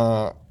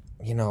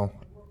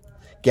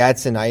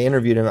 Gadsden, I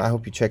interviewed him. I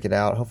hope you check it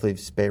out. Hopefully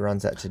Spay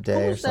runs that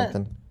today or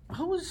something.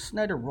 Who was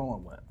Snyder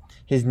rolling with?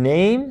 His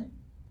name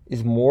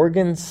is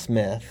Morgan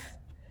Smith.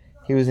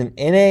 He was an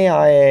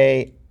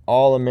NAIA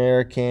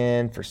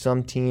All-American for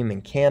some team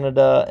in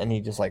Canada, and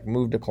he just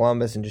moved to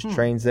Columbus and just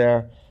trains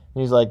there.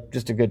 And he's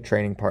just a good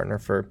training partner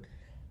for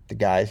the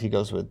guys. He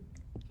goes with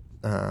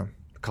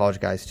college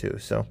guys too.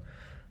 So,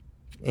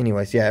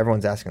 anyways, yeah,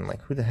 everyone's asking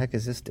who the heck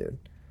is this dude?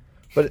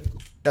 But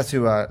that's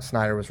who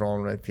Snyder was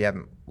rolling with. If you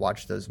haven't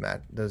watched those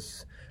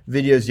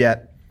videos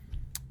yet,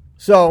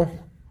 so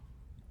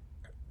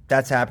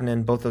that's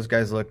happening. Both those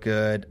guys look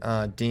good.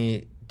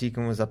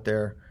 Deacon was up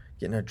there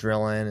getting a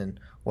drill in, and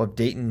we'll have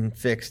Dayton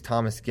fix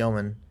Thomas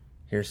Gilman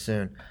here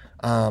soon.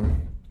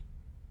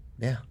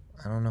 Yeah,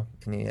 I don't know.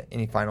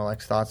 Any final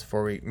X thoughts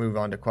before we move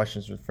on to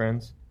questions with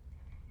friends?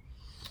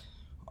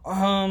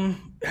 I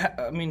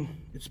mean,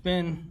 it's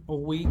been a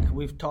week.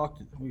 We've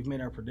talked. We've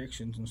made our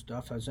predictions and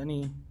stuff.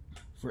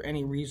 For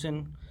any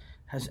reason,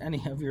 has any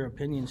of your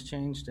opinions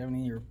changed? Have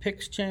any of your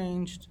picks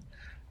changed?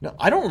 No,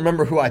 I don't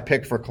remember who I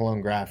picked for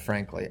Cologne Graf,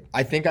 frankly.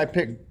 I think I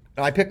picked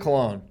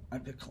Cologne. I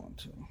picked Cologne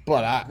too.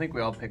 But I think we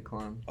all picked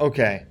Cologne.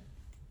 Okay.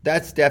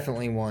 That's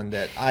definitely one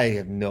that I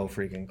have no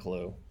freaking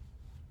clue.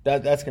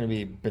 That's going to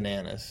be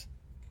bananas.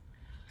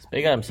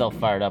 Spay got himself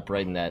fired up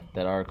writing that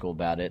article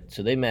about it.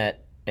 So they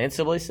met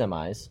NCAA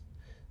semis.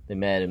 They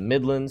met in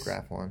Midlands.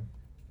 Graf won.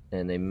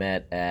 And they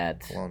met at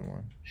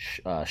Cologne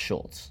won.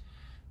 Schultz.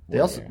 They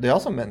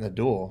also met in the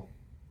duel.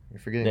 You're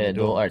forgetting the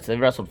duel. All right, so they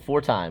wrestled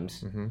 4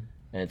 times, and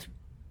it's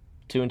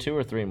 2-2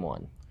 or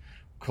 3-1.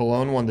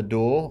 Cologne won the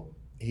duel.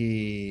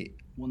 He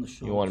Won the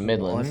show. You won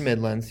Midlands. won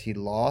Midlands. He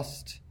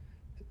lost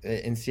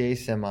NCAA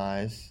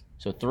semis.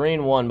 So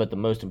 3-1, but the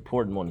most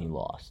important one he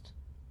lost.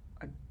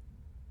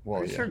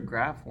 Well, Pretty sure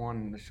Graf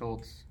won the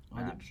Schultz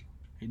match.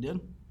 He did.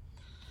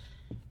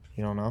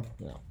 You don't know?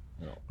 No.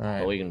 All But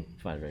right. we can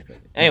find it very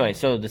quickly. Anyway,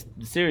 so the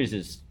series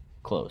is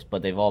close,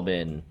 but they've all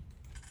been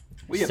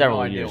We have several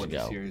no idea years what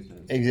ago. the series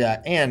is.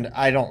 Exactly. And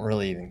I don't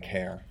really even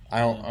care. I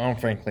don't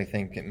frankly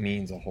think it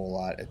means a whole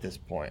lot at this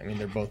point. I mean,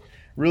 they're both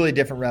really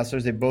different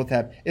wrestlers. They both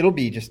have – it'll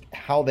be just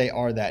how they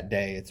are that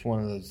day. It's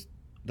one of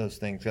those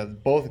things. Because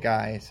both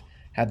guys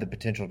have the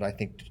potential, I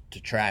think,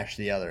 to trash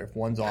the other. If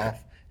one's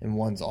off and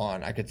one's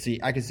on, I could see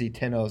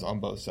 10-0s on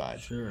both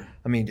sides. Sure.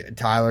 I mean,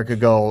 Tyler could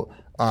go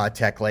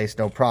tech lace,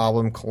 no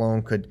problem.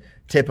 Cologne could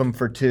tip him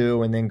for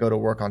 2 and then go to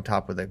work on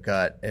top with a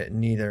gut.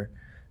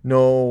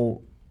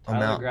 No Tyler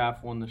amount.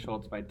 Graf won the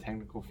Schultz by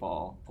technical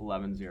fall,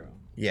 11-0.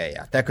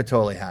 Yeah, that could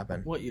totally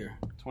happen. What year?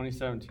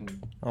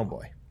 2017. Oh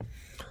boy.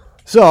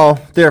 So,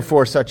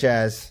 therefore, such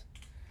as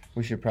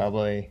we should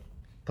probably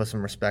put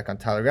some respect on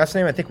Tyler Graf's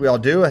name. I think we all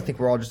do. I think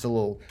we're all just a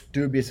little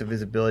dubious of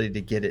his ability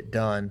to get it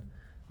done.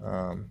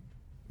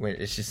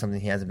 It's just something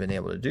he hasn't been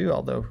able to do,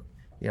 although,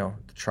 the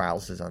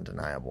trials is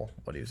undeniable,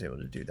 what he was able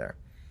to do there.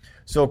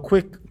 So,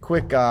 quick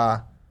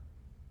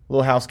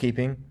little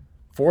housekeeping.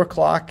 4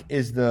 o'clock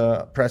is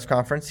the press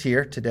conference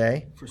here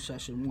today For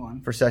session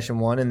 1. for session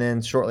 1, and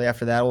then shortly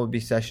after that will be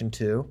session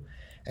 2.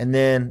 And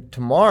then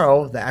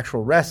tomorrow, the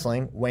actual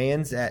wrestling,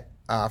 weigh-ins at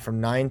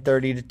from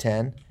 9:30 to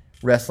 10,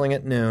 wrestling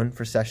at noon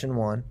for session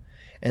 1.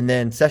 And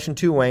then session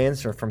 2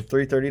 weigh-ins are from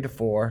 3:30 to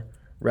 4.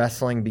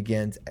 Wrestling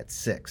begins at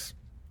 6.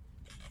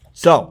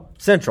 So,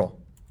 Central,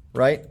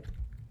 right?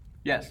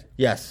 Yes.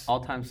 Yes.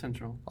 All-time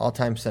Central.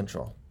 All-time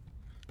Central.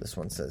 This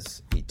one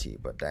says ET,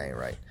 but that ain't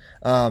right.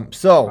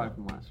 So, Probably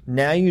from last.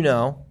 now you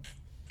know.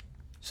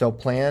 So,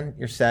 plan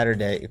your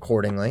Saturday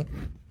accordingly.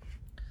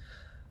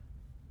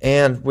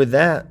 And with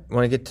that,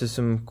 want to get to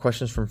some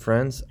questions from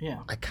friends? Yeah.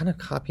 I kind of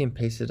copy and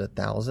pasted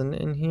 1,000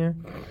 in here.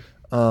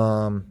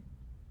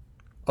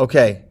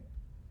 Okay.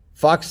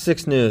 Fox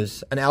 6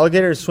 News. An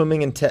alligator is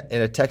swimming in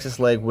a Texas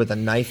lake with a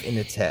knife in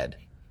its head.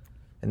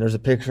 And there's a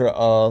picture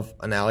of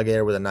an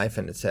alligator with a knife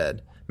in its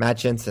head. Matt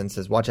Jensen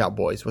says, watch out,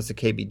 boys. What's the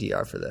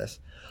KBDR for this?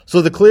 So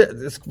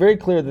it's very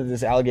clear that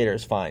this alligator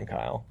is fine,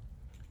 Kyle.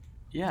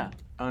 Yeah.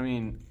 I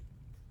mean,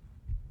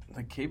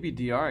 the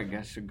KBDR, I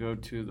guess, should go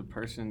to the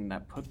person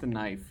that put the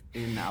knife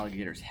in the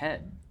alligator's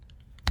head.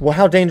 Well,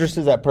 how dangerous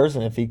is that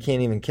person if he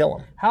can't even kill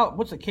him?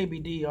 What's the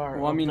KBDR?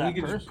 Well, I mean, of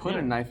you that could just person? put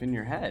a knife in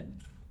your head.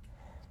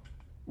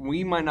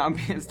 We might not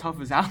be as tough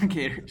as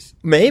alligators.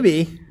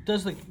 Maybe.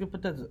 But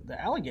the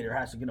alligator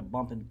has to get a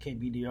bump in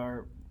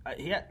KBDR.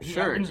 He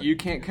Sure, happens- you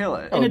can't kill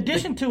it. In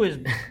addition to his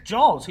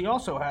jaws, he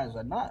also has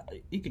a knife.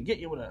 He could get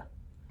you with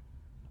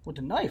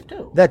a knife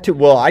too. That too.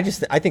 Well, I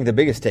think the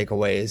biggest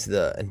takeaway is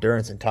the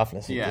endurance and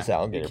toughness that Yeah, this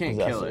alligator you can't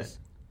possesses.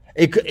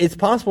 kill It's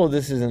possible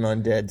this is an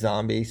undead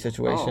zombie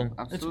situation.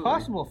 Oh, It's absolutely.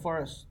 possible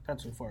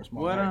that's as far as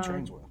What, Mulberry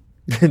trains with.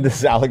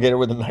 This alligator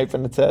with a knife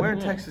in its head. Where in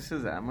Texas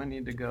is that? I might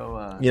need to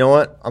go. You know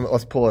what?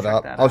 Let's pull it Check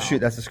up. that Oh out. shoot,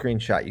 that's a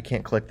screenshot. You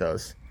can't click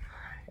those.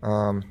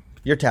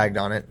 You're tagged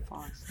on it.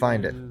 Fox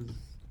Find it. News,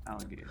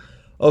 Alligator.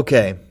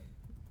 Okay.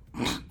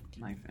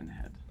 Knife in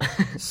head.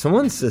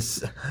 Someone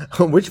says,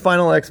 which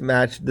Final X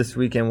match this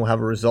weekend will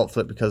have a result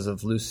flip because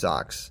of loose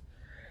socks?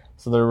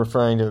 So they're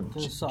referring to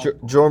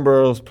Jordan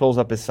Burroughs pulls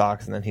up his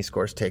socks and then he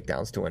scores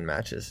takedowns to win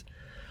matches.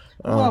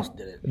 Who else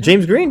did it?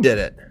 James Green did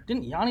it.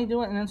 Didn't Yanni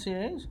do it in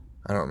NCAAs?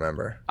 I don't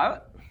remember.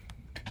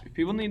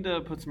 People need to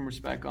put some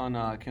respect on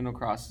Kendall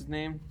Cross's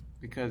name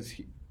because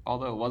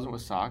although it wasn't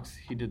with socks,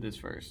 he did this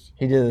first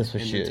He did this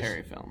with in shoes. the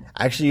Terry film.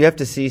 Actually, you have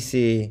to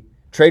CC.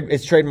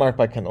 It's trademarked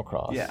by Kendall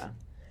Cross. Yeah.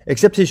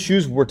 Except his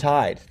shoes were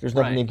tied. There's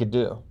nothing Right. he could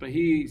do. But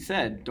he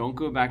said, don't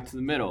go back to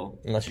the middle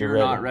Unless you're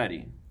not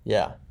ready.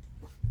 Yeah.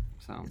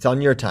 So It's on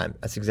your time.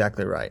 That's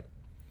exactly right.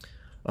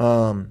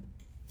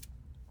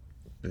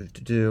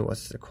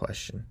 What's the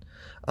question?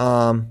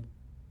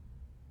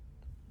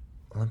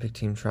 Olympic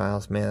team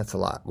trials. Man, that's a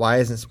lot. Why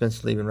isn't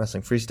Spencer leaving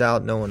wrestling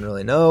freestyle? No one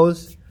really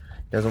knows.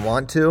 Doesn't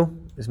want to,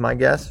 is my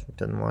guess.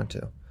 Doesn't want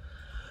to.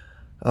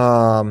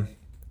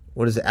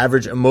 What is the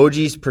average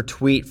emojis per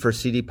tweet for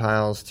CD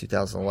Piles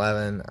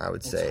 2011? I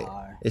would say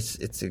high. it's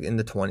in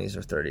the 20s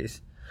or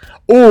 30s.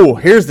 Oh,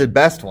 here's the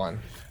best one.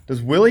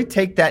 Does Willie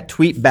take that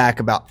tweet back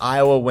about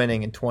Iowa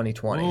winning in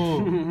 2020?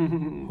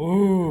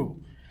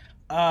 Ooh.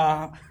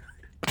 Wow.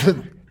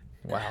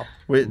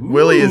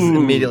 Willie is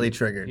immediately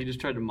triggered. he just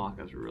tried to mock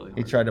us really hard.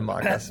 He tried to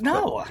mock us.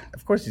 No. but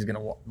Of course he's going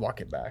to walk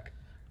it back.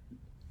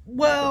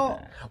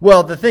 Well,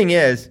 Well, the thing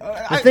is,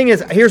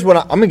 here's what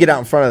I'm going to get out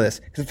in front of this.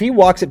 Because if he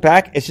walks it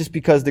back, it's just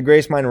because the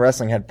greatest mind in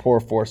wrestling had poor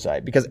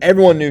foresight. Because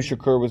everyone knew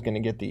Shakur was going to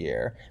get the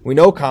year. We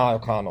know Kyle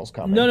Connell's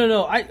coming.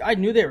 no. I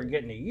knew they were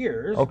getting the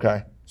years.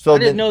 Okay. So I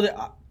didn't know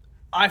that.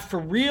 I for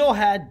real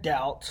had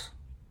doubts.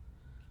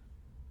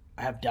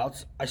 I have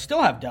doubts. I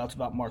still have doubts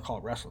about Mark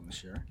Hall wrestling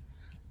this year.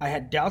 I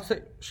had doubts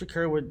that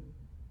Shakur would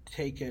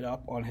take it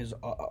up on his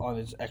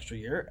extra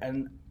year,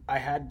 and I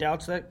had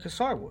doubts that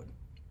Kassar would.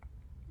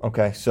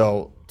 Okay,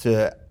 so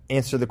to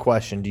answer the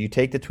question, do you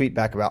take the tweet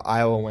back about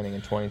Iowa winning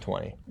in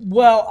 2020?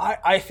 Well,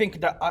 I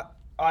think that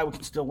Iowa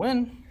can still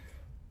win.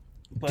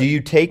 Do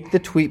you take the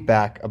tweet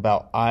back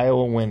about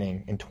Iowa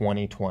winning in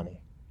 2020?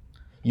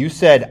 You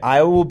said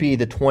Iowa will be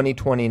the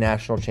 2020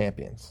 national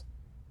champions.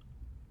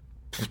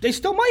 They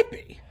still might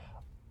be.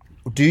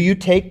 Do you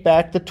take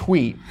back the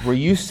tweet where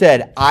you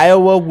said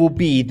Iowa will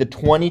be the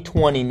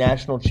 2020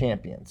 national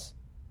champions?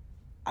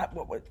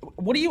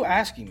 What are you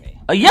asking me?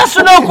 A yes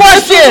or no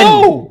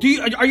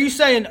question. Are you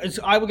saying is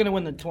Iowa going to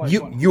win the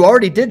 2020? You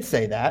already did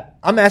say that.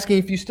 I'm asking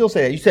if you still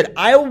say that. You said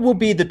Iowa will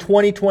be the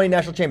 2020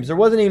 national champions. There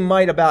wasn't any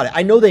might about it.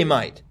 I know they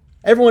might.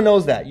 Everyone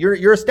knows that.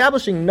 You're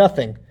establishing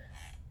nothing.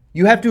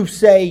 You have to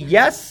say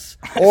yes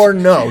or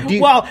no.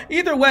 Well,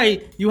 either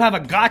way, you have a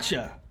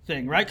gotcha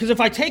thing, right? Because if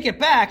I take it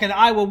back and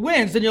Iowa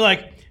wins, then you're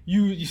like,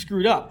 you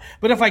screwed up.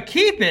 But if I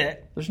keep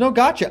it, there's no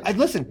gotcha.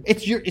 Listen,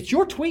 it's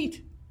your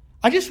tweet.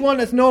 I just want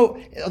to know.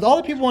 All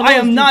the people want to know.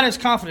 I am not as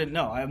confident.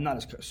 No, I am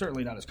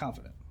certainly not as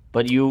confident.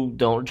 But you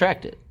don't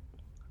retract it.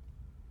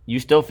 You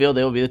still feel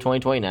they will be the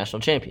 2020 national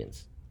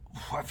champions.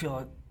 I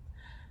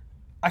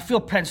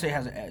feel Penn State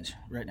has an edge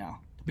right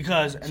now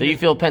because. So you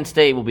feel Penn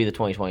State will be the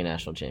 2020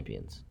 national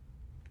champions?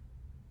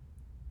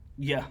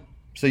 Yeah.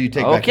 So you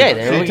take Okay, back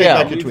there we take go.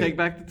 back your You tweet. take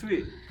back the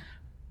tweet.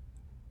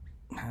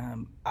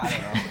 I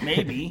don't know.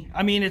 Maybe.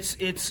 I mean,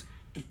 it's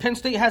Penn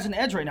State has an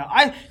edge right now.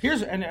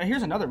 Here's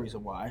another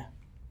reason why.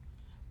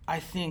 I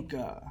think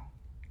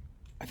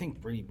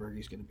Brady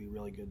Berge's going to be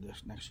really good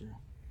this next year.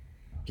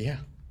 Yeah.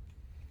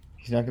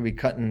 He's not going to be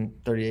cutting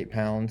 38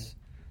 pounds.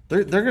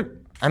 They're going to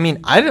 – I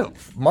mean, I don't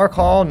 – Mark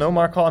Hall, no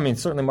Mark Hall. I mean,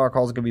 certainly Mark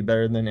Hall's going to be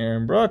better than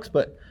Aaron Brooks,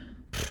 but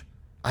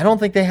I don't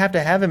think they have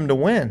to have him to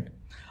win.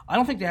 I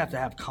don't think they have to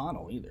have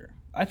Connell either.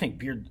 I think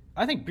Beard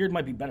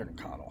might be better than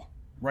Connell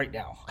right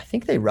now. I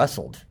think they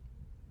wrestled.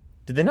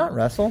 Did they not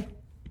wrestle?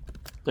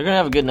 They're going to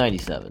have a good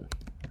 97.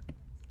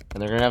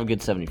 And they're going to have a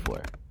good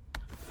 74.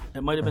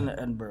 It might have been the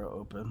Edinburgh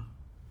Open.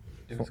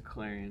 It was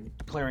Clarion.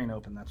 Clarion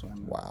Open, that's what I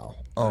meant. Wow.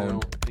 I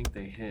don't think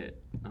they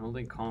hit. I don't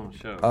think Connell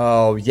showed.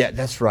 Oh, yeah,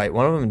 that's right.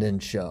 One of them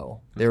didn't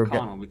show. They were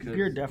Connell because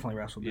Beard definitely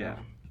wrestled. yeah,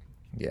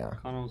 Yeah.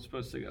 Connell was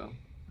supposed to go.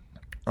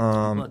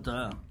 But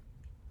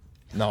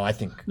No, I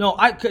think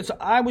because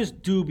I was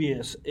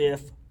dubious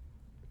if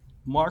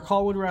Mark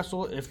Hall would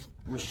wrestle, if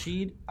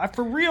Rashid,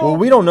 for real. Well,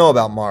 we don't know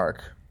about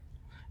Mark.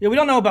 Yeah, we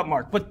don't know about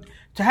Mark, but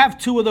to have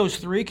two of those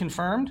three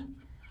confirmed,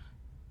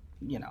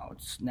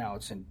 it's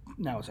in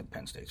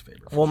Penn State's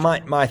favor. Well,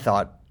 my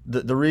thought,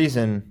 the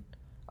reason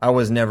I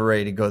was never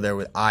ready to go there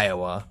with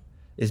Iowa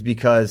is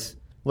because,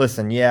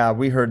 listen, yeah,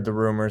 we heard the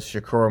rumors.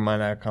 Shakur might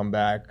not come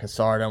back.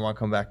 Kassar don't want to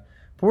come back.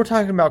 But we're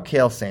talking about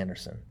Cale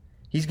Sanderson.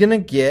 He's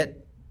going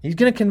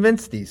to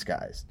convince these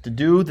guys to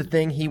do the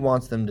thing he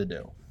wants them to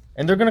do.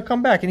 And they're going to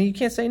come back, and you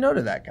can't say no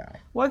to that guy.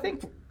 Well, I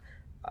think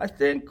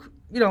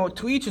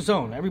to each his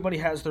own. Everybody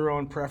has their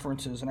own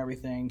preferences and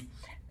everything.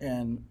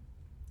 And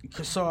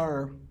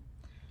Kassar,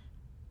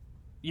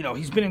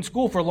 he's been in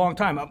school for a long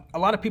time. A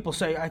lot of people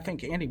say, I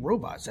think Andy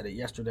Robot said it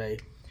yesterday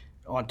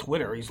on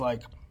Twitter. He's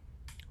like,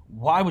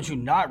 why would you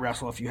not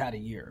wrestle if you had a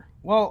year?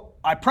 Well,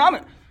 I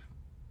promise.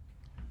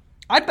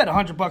 I'd bet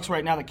 $100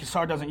 right now that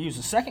Kassar doesn't use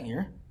the second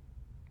year.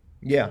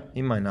 Yeah,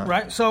 he might not.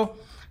 Right? So,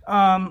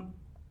 I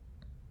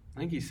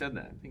think he said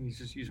that. I think he's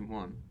just using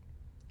one.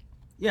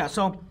 Yeah,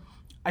 so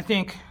I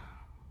think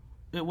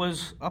it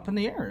was up in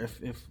the air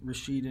if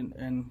Rashid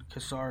and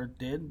Kassar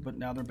did, but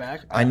now they're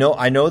back. I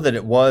know that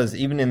it was,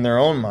 even in their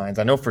own minds.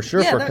 I know for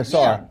sure for Kassar.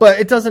 Yeah. But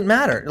it doesn't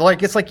matter.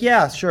 It's like,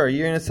 yeah, sure,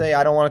 you're going to say,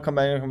 I don't want to come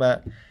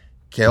back.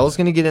 Cale's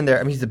going to get in there.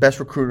 I mean, he's the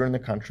best recruiter in the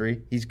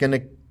country. He's going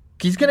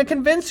to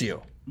convince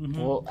you.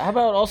 Mm-hmm. Well, how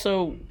about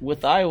also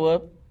with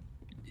Iowa?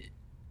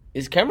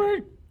 Is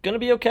Kemmerer going to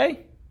be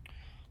okay?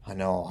 I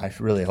know. I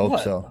really hope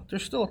so.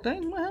 There's still a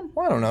thing, man?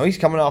 Well, I don't know. He's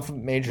coming off of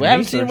major We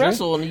haven't knee seen him surgery.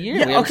 wrestle in a year.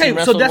 Yeah, we haven't seen him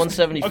wrestle at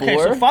 174. Okay,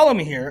 so follow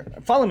me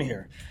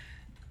here.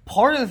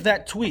 Part of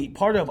that tweet,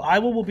 part of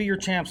Iowa will be your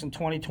champs in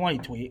 2020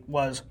 tweet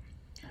was,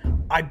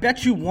 I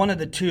bet you one of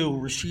the two,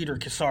 Rashid or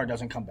Kassar,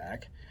 doesn't come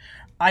back.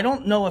 I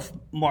don't know if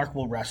Mark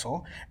will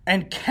wrestle.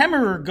 And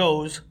Kemmerer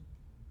goes,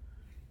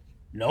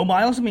 no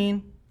Miles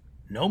Amin,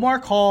 no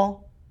Mark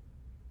Hall,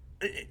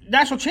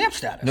 national champ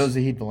status. No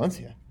Zahid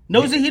Valencia.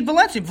 No Zahid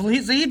Valencia.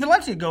 Zahid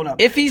Valencia going up.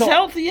 If he's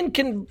healthy and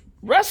can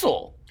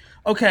wrestle.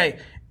 Okay,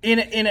 in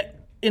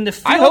the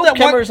field I hope at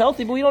Kemmerer's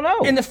healthy, but we don't know.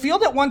 In the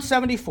field at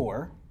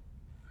 174,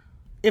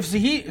 if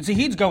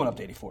Zahid's going up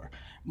to 84,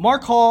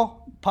 Mark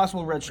Hall,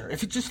 possible redshirt.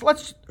 If you just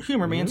let's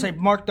humor me and say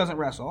Mark doesn't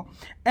wrestle,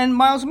 and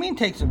Miles Amin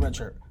takes a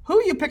redshirt, who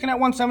are you picking at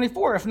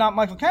 174 if not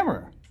Michael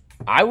Kemmerer?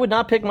 I would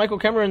not pick Michael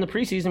Kemmerer in the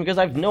preseason because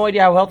I have no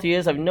idea how healthy he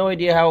is. I have no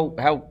idea how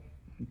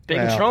big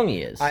and strong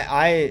he is.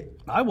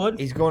 I would.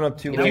 He's going up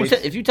 2 weights.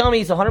 If you tell me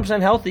he's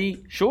 100%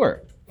 healthy,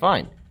 sure,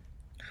 fine.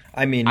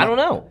 I mean, I don't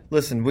know.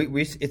 Listen,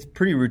 it's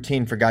pretty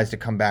routine for guys to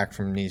come back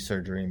from knee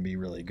surgery and be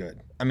really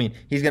good. I mean,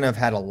 he's going to have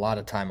had a lot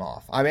of time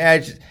off. I mean, I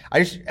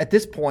just at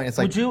this point, it's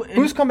like,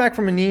 who's come back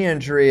from a knee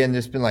injury and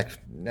just been like,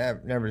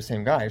 never the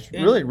same guy? It's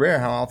really rare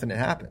how often it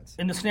happens.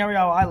 In the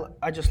scenario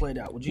I just laid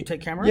out, would you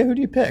take Kemmerer? Yeah, who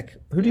do you pick?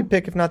 Who do you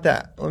pick if not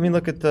that? Let me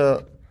look at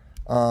the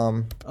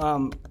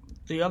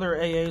the other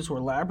AAs were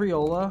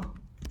Labriola.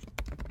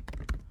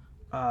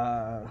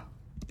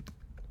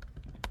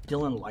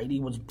 Dylan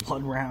Lighty was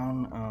blood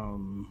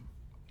round.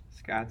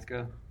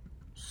 Skatska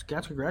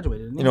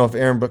graduated, didn't he? If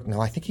Aaron Brook...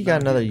 No, I think he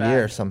got another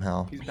year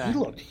somehow. He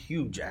looked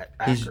huge at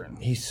Akron.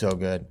 He's so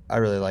good. I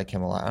really like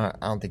him a lot.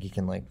 I don't think he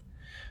can, win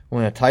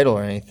a title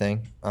or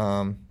anything.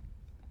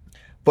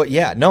 But,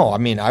 yeah, no, I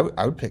mean, I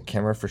would pick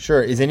Kemmerer for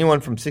sure. Is anyone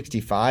from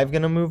 65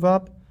 going to move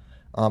up?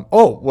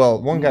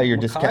 One guy you're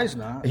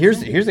discounting.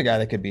 Here's a guy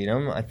that could beat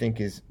him, I think,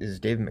 is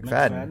David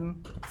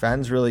McFadden.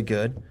 McFadden's really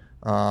good.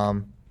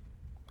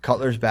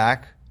 Cutler's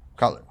back.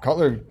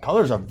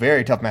 Cutler's a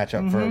very tough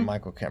matchup for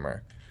Michael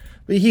Kemmerer.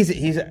 But I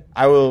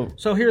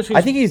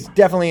think he's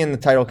definitely in the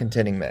title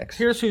contending mix.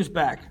 Here's who's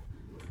back.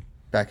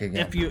 Back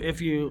again.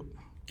 If you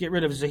get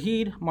rid of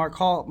Zahid, Mark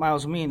Hall,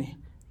 Miles Amin,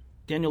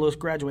 Daniel Lewis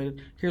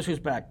graduated. Here's who's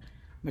back: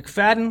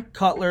 McFadden,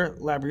 Cutler,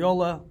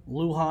 Labriola,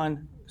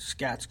 Lujan,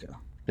 Skatska.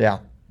 Yeah,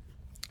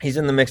 he's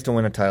in the mix to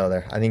win a title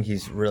there. I think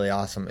he's really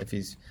awesome if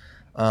he's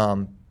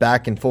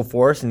back in full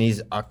force and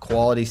he's a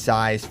quality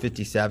size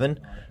 57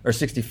 or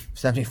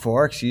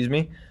 74. Excuse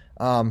me.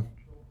 I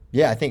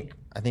think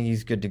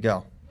he's good to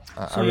go.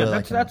 So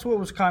yeah, that's what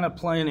was kind of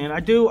playing in. I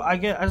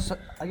guess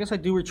I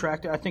do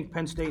retract it. I think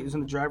Penn State is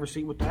in the driver's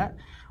seat with that.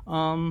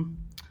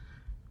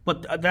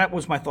 But that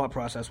was my thought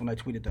process when I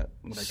tweeted that.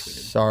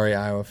 Sorry,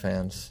 Iowa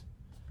fans.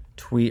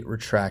 Tweet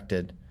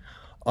retracted.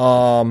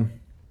 El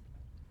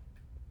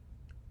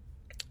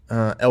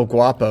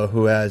Guapo,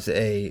 who has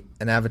an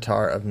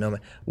avatar of no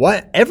man.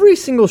 What? Every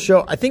single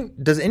show, I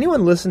think, does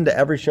anyone listen to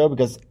every show?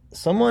 Because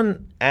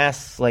someone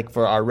asks, like,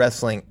 for our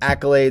wrestling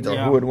accolades or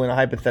who would win a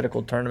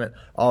hypothetical tournament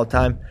all the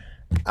time.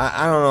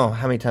 I don't know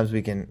how many times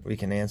we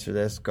can answer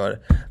this.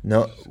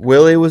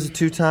 Willie was a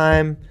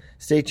 2-time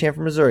state champ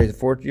for Missouri. He's a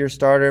 4th-year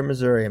starter in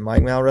Missouri. And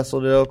Mike Mal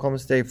wrestled at Oklahoma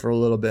State for a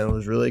little bit and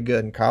was really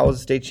good. And Kyle was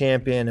a state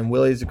champion. And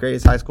Willie's the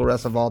greatest high school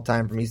wrestler of all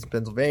time from Eastern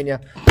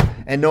Pennsylvania.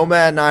 And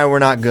Nomad and I were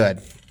not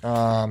good.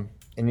 And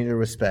neither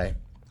was Spay.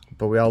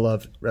 But we all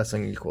love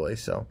wrestling equally,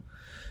 so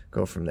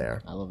go from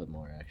there. I love it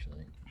more,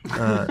 actually.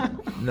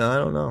 No, I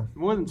don't know.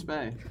 More than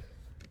Spay.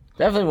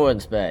 Definitely more than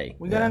Spay.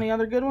 We got any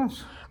other good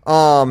ones?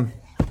 I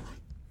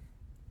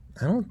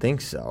don't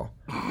think so.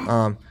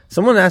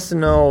 Someone asked to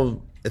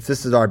know if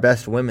this is our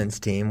best women's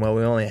team. Well,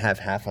 we only have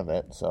half of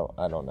it, so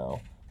I don't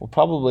know. We'll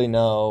probably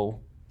know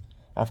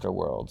after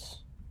Worlds.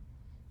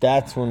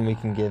 That's when we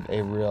can give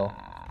a real...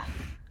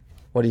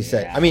 What do you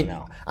say? Yeah, I mean,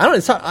 I don't.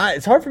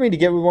 It's hard for me to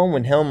get with one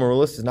when Helen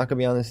Maroulis is not going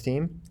to be on this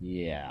team.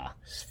 Yeah.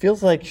 It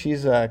feels like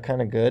she's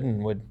kind of good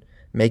and would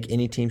make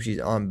any team she's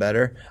on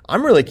better.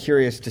 I'm really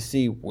curious to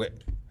see what...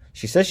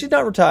 She says she's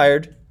not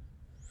retired,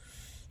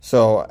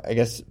 so I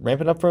guess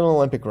ramping up for an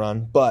Olympic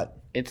run, but...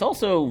 It's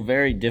also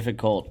very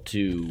difficult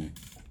to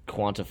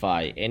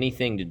quantify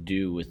anything to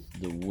do with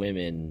the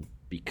women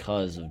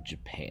because of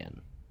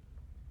Japan.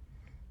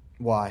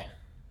 Why?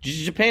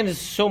 Japan is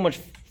so much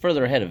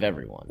further ahead of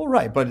everyone. Well,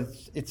 right, but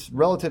it's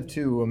relative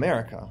to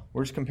America.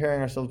 We're just comparing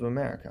ourselves to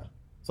America.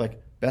 It's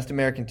like best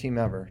American team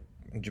ever.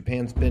 And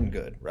Japan's been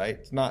good, right?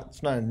 It's not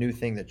a new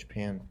thing that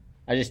Japan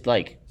I just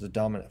like is a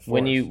dominant force.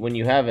 when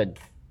you have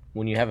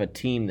a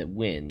team that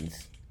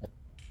wins a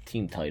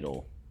team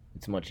title,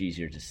 it's much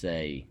easier to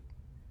say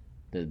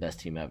they're the best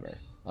team ever.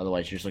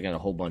 Otherwise, you're just looking at a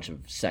whole bunch of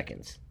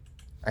seconds.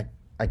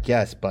 I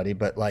guess, buddy,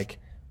 but like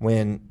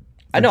when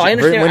I know, I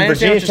understand what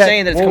you're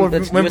saying.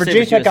 When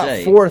Virginia Tech got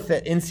 4th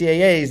at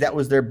NCAAs, that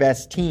was their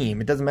best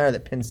team. It doesn't matter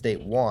that Penn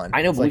State won.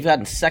 I know, but we've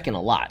gotten second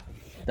a lot.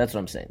 That's what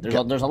I'm saying.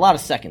 There's a lot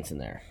of seconds in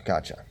there.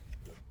 Gotcha.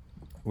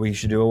 We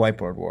should do a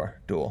whiteboard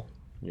war duel.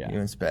 Yeah. You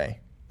and Spay.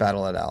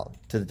 Battle it out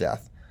to the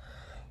death.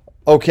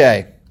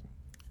 Okay.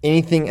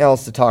 Anything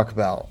else to talk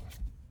about?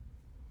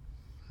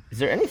 Is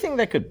there anything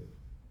that could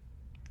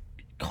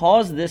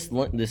cause this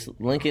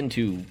Lincoln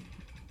to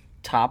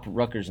top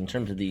Rutgers in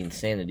terms of the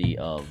insanity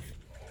of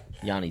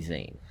Yanni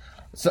Zane?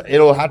 So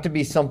it'll have to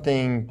be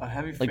something. A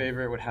heavy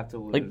favorite would have to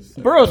lose.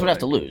 Like Burroughs would have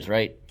to lose,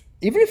 right?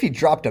 Even if he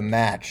dropped a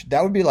match,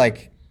 that would be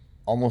like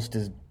almost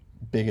as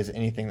big as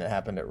anything that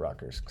happened at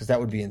Rutgers, because that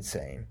would be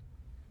insane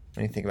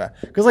when you think about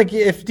it. Because like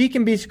if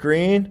Deacon beats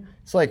Green,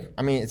 it's like,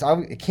 I mean,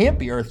 it can't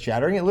be earth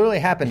shattering. It literally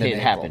happened. It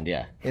happened,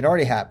 yeah. It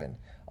already happened.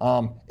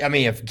 I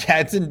mean, if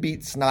Gadsden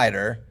beats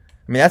Snyder,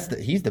 I mean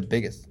he's the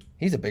biggest.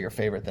 He's a bigger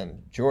favorite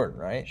than Jordan,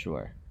 right?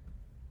 Sure.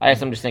 I'm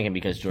just thinking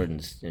because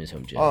Jordan's in his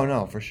home gym. Oh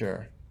no, for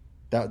sure.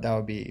 That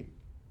would be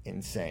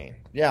insane.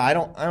 Yeah, I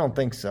don't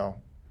think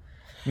so.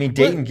 I mean,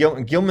 Dayton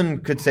Gilman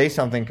could say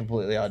something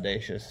completely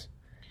audacious.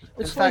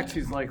 In fact,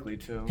 he's likely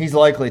to. He's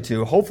likely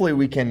to. Hopefully,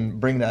 we can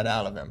bring that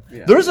out of him.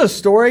 Yeah. There's a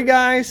story,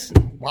 guys.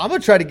 Well, I'm gonna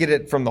try to get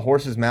it from the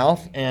horse's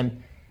mouth,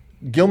 and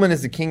Gilman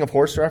is the king of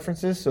horse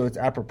references, so it's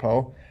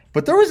apropos.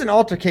 But there was an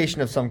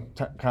altercation of some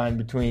kind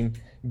between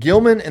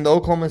Gilman and the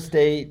Oklahoma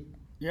State.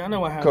 Yeah, I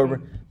know what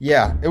happened.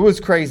 Yeah, it was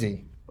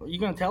crazy. Are you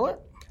gonna tell it?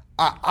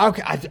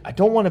 I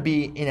don't want to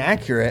be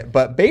inaccurate,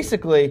 but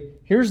basically,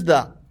 here's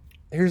the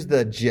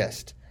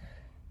gist.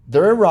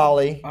 They're in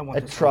Raleigh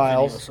at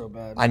trials. So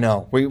bad. I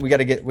know. We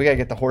gotta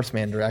get the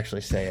horseman to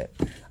actually say it.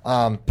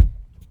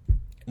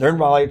 They're in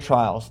Raleigh at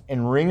trials,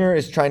 and Ringer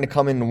is trying to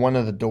come into one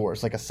of the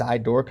doors, like a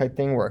side door type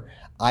thing, where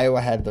Iowa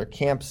had their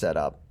camp set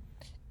up,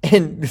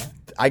 and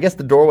I guess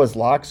the door was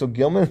locked. So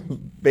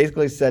Gilman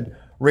basically said,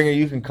 "Ringer,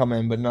 you can come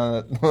in, but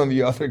none of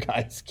you other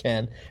guys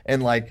can."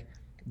 And like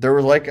there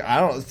was like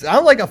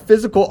sound like a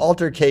physical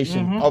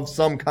altercation of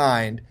some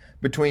kind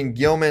between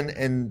Gilman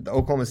and the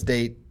Oklahoma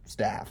State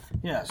staff.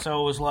 Yeah,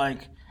 so it was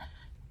like,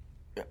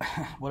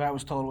 what I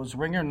was told was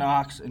Ringer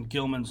knocks and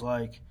Gilman's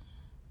like,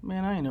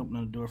 man, I ain't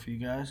opening the door for you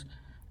guys.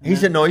 And He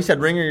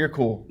said, Ringer, you're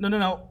cool.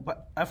 No.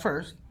 But at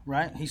first,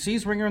 right, he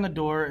sees Ringer in the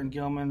door and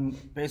Gilman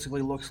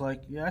basically looks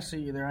like, yeah, I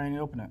see you there, I ain't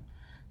opening it.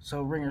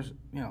 So Ringer's,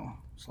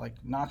 it's like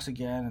knocks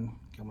again and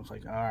Gilman's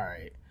like, all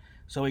right.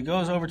 So he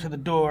goes over to the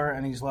door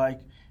and he's like,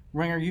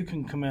 Ringer, you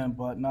can come in,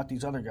 but not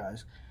these other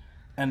guys.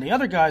 And the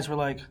other guys were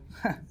like,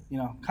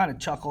 kind of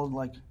chuckled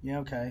like, yeah,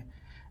 okay.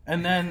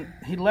 And then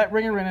he let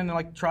Ringer in and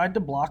like tried to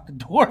block the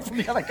door from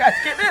the other guys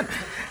getting in.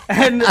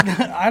 And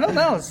I don't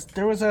know.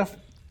 There was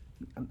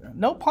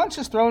no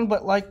punches thrown,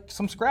 but like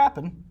some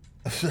scrapping.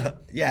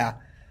 Yeah.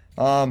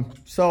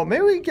 So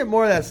maybe we can get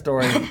more of that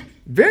story.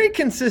 Very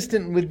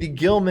consistent with the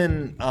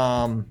Gilman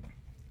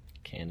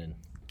Cannon.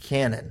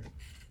 Cannon.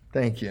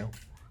 Thank you.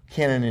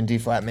 Cannon in D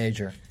flat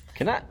major.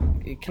 Can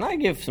I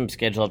give some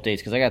schedule updates?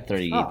 Because I got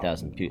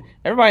 38,000 people.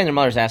 Everybody and their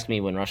mothers ask me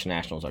when Russian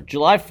Nationals are.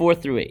 July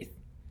 4th through 8th.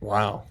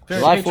 Wow.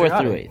 July 4th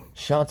through 8th.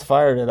 Shots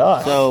fired at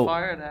us. So,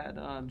 Fired at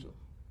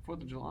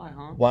 4th of July,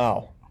 huh?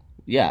 wow.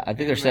 yeah, I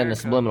think they're sending a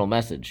subliminal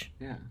message.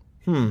 Yeah.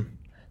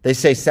 They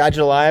say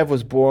Sadulayev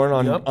was born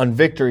on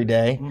Victory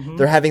Day. Mm-hmm.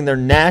 They're having their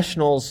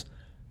nationals.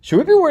 Should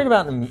we be worried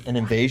about an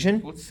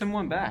invasion? Let's send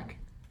one back.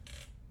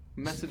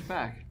 Message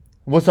back.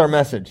 What's our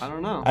message? I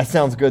don't know. That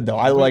sounds good though.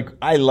 I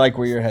like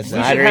where your head's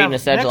at. Snyder eating a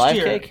next Sadulayev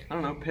year- cake? I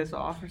don't know, piss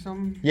off or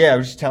something? Yeah,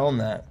 we should tell him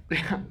that.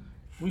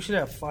 We should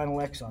have Final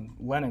X on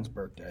Lennon's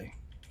birthday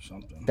or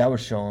something. That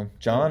would show him.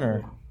 John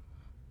or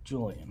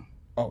Julian.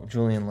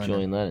 Julian Lennon.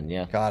 Julian Lennon,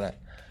 yeah. Got it.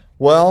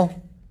 Well,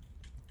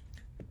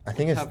 I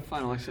think it's Have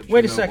final except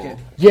Wait a Chernobyl. second.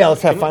 yeah.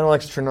 Let's have Final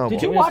X Chernobyl.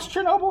 Did you watch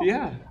Chernobyl?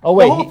 Yeah. Oh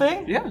wait, The whole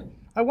thing? Yeah.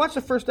 I watched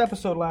the first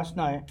episode last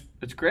night.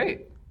 It's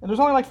great. And there's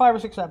only like 5 or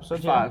 6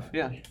 episodes. 5,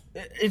 yeah.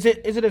 Is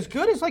it as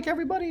good as like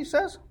everybody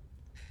says?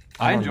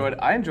 I enjoyed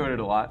it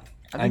a lot.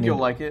 I think you'll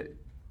like it.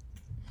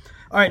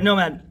 All right,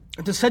 Nomad.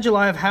 Does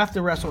Sadulayev have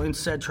to wrestle in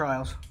said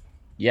trials?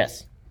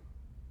 Yes.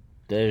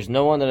 There's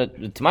no one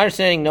that, to my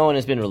understanding, no one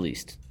has been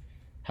released.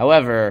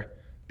 However,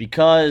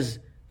 because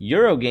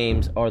Euro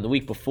games are the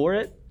week before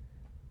it,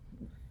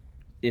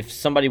 if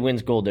somebody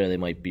wins gold there, they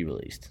might be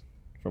released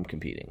from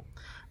competing.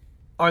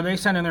 Are they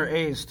sending their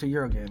A's to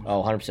Eurogames?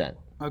 Oh, 100%.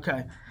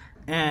 Okay.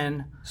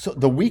 And So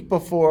the week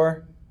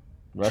before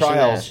Russian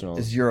trials Nationals.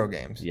 is Euro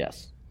games.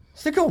 Yes.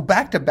 So they go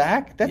back to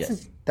back.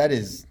 Yes. That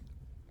is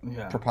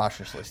yeah.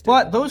 preposterously stupid.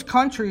 But those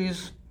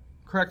countries,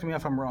 correct me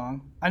if I'm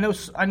wrong. I know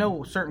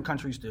certain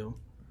countries do.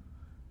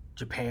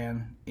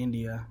 Japan,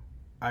 India,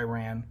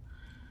 Iran.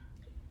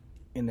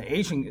 In the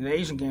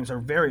Asian games are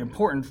very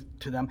important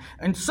to them,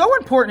 and so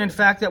important in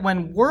fact that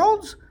when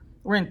Worlds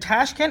were in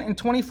Tashkent in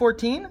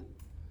 2014,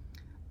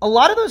 a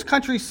lot of those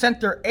countries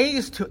sent their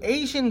A's to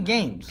Asian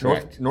games.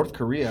 North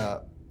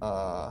Korea.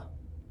 Well,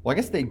 I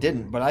guess they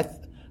didn't, but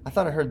I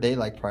thought I heard they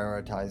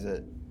prioritize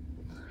it.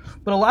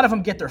 But a lot of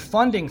them get their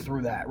funding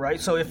through that, right?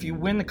 So if you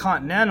win the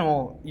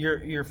Continental,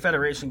 your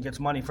federation gets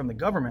money from the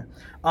government.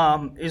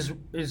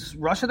 Is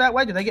Russia that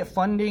way? Do they get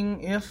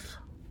funding if?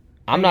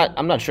 I'm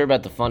not sure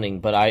about the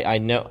funding, but I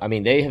know. I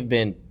mean, they have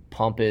been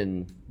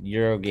pumping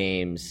Euro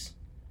games,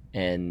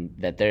 and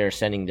that they're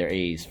sending their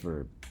A's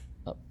for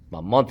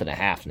a month and a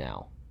half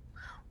now.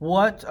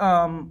 What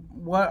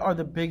are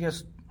the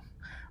biggest?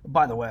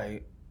 By the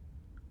way,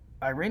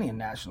 Iranian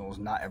nationals,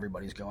 not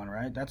everybody's going,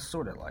 right? That's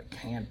sort of like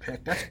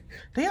handpicked.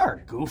 They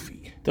are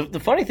goofy. The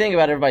funny thing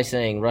about everybody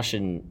saying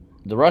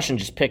the Russian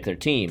just picked their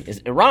team is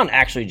Iran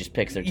actually just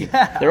picks their team.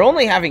 Yeah. They're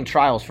only having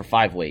trials for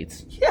 5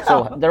 weights. Yeah.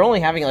 So they're only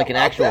having like an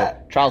actual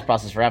trials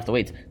process for half the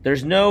weights.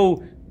 There's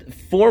no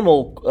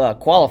formal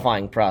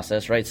qualifying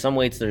process, right? Some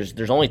weights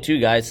there's only 2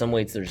 guys. Some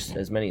weights there's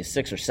as many as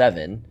 6 or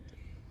 7.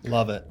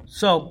 Love it.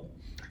 So,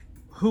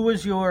 who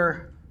was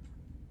your?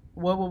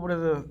 What are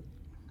the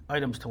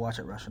items to watch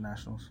at Russian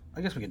Nationals?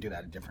 I guess we could do that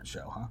at a different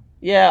show, huh?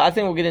 Yeah, I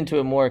think we'll get into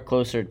it more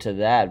closer to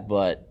that.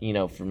 But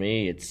for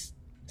me, it's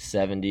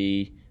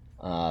 70.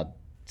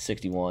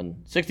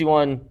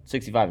 61,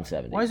 65, and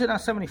 70. Why is it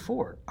not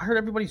 74? I heard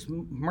everybody's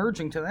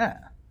merging to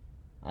that.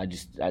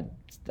 It's gonna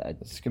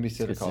be This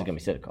is Sidakov. going to be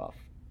Sidakov.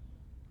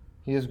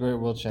 He is great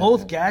world champion.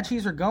 Both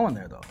Gadgis are going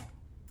there, though.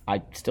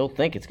 I still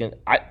think it's going to.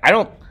 I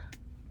don't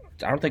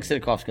think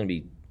Sidakov's going to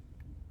be.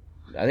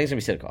 I think it's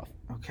going to be Sidakov.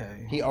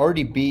 Okay. He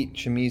already beat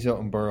Chamizo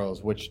and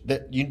Burroughs, which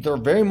they're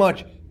very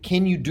much.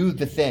 Can you do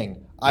the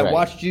thing? I Right.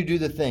 watched you do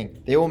the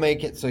thing. They will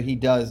make it, so he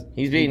does.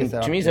 He's he beaten gets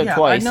that Chamizo Yeah,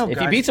 twice. I know, If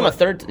he guys, beats him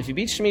but- if he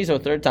beats Chamizo a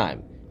third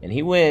time and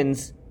he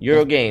wins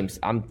Euro games,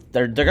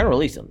 they're going to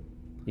release him.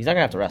 He's not going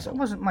to have to wrestle. That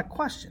wasn't my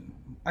question.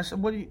 I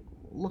said, what are you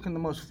looking the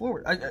most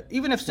forward?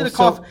 Even if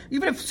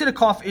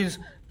Sidakov is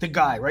the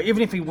guy, right?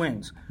 Even if he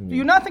wins, do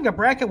you not think a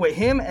bracket with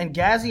him and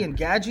Ghazi and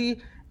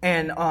Gadji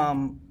and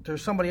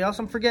there's somebody else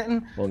I'm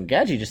forgetting? Well,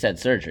 Gadji just had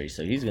surgery,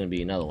 so he's going to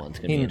be another one. It's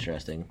going to be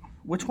interesting.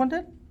 Which one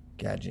did?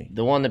 Gadji.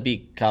 The one that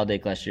beat Kyle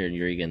Dake last year in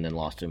Eureka and then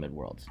lost to him at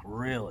Worlds.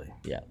 Really?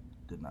 Yeah.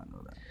 Did not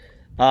know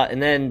that.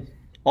 And then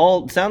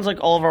sounds like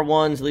all of our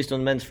ones, at least on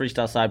the men's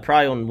freestyle side,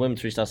 probably on the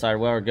women's freestyle side,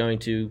 we are going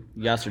to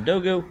Yasser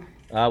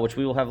Dogu, which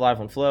we will have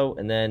live on Flow,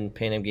 and then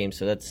Pan Am Games.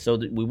 So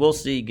we will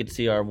get to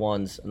see our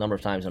ones a number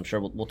of times. I'm sure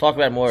we'll talk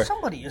about it more.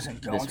 Somebody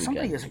isn't going. this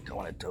Somebody weekend. isn't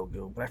going at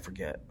Dogu, but I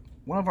forget.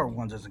 One of our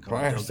ones isn't going.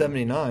 Prior at Dogu.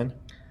 79.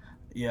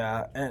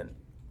 Yeah, and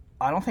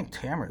I don't think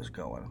Tamara is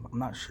going. I'm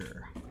not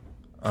sure.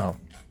 Oh.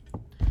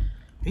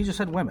 He just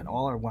said women.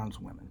 All our ones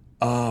women.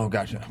 Oh,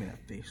 gotcha. Yeah,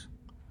 face.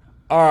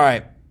 All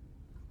right.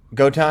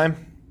 Go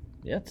time.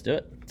 Yeah, let's do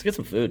it. Let's get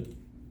some food.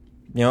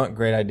 You know what?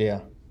 Great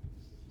idea.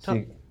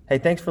 Hey,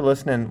 thanks for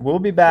listening. We'll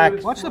be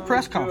back. Watch the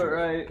press Do it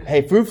conference. right.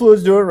 Hey, Food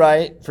Fluids Do It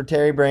Right for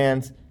Terry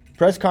Brands.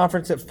 Press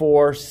conference at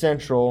 4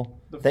 Central.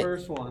 The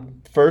first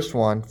one. First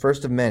one.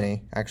 First of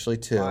many. Actually,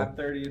 2.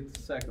 5:30 is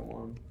the second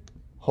one.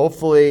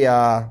 Hopefully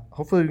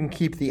we can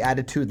keep the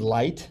attitude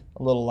light.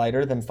 A little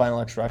lighter than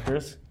Final X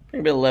Rutgers. Bring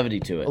a bit of levity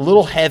to it. A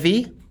little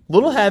heavy,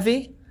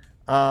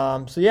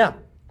 So yeah,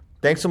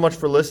 thanks so much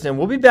for listening.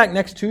 We'll be back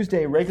next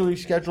Tuesday, regularly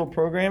scheduled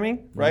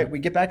programming. Right? We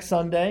get back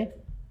Sunday.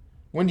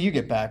 When do you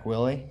get back,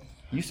 Willie?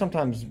 You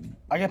sometimes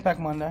I get back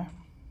Monday.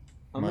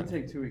 I'm gonna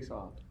take 2 weeks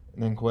off.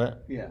 and then quit.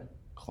 Yeah.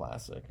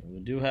 Classic. We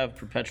do have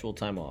perpetual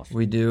time off.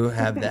 We do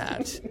have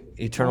that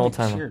eternal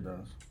time. Sure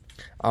does.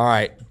 All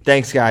right.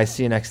 Thanks, guys.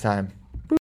 See you next time.